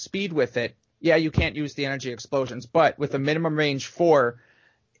hypersonic speed with it, yeah, you can't use the energy explosions, but with a minimum range 4,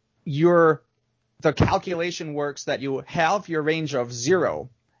 the calculation works that you have your range of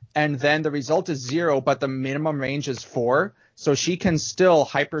 0, and then the result is 0, but the minimum range is 4, so she can still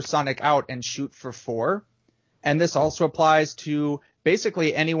hypersonic out and shoot for 4. And this also applies to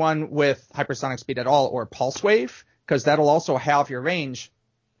basically anyone with hypersonic speed at all or pulse wave, because that'll also halve your range.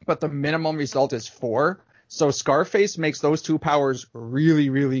 But the minimum result is 4. So Scarface makes those 2 powers really,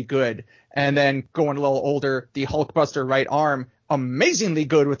 really good. And then going a little older, the Hulkbuster right arm, amazingly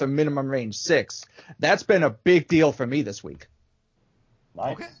good with a minimum range 6. That's been a big deal for me this week.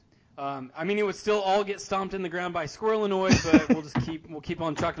 Nice. Okay. I mean, it would still all get stomped in the ground by Squirrelinoid, but we'll keep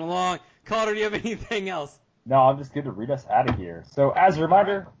on trucking along. Calder, do you have anything else? No, I'm just good to read us out of here. So as a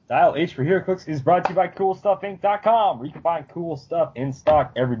reminder, Dial H for HeroClix is brought to you by CoolStuffInc.com, where you can find cool stuff in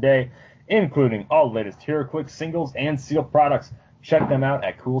stock every day, including all the latest HeroClix singles and sealed products. Check them out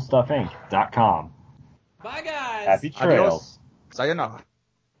at CoolStuffInc.com. Bye, guys. Happy trails. Adios. Sayonara.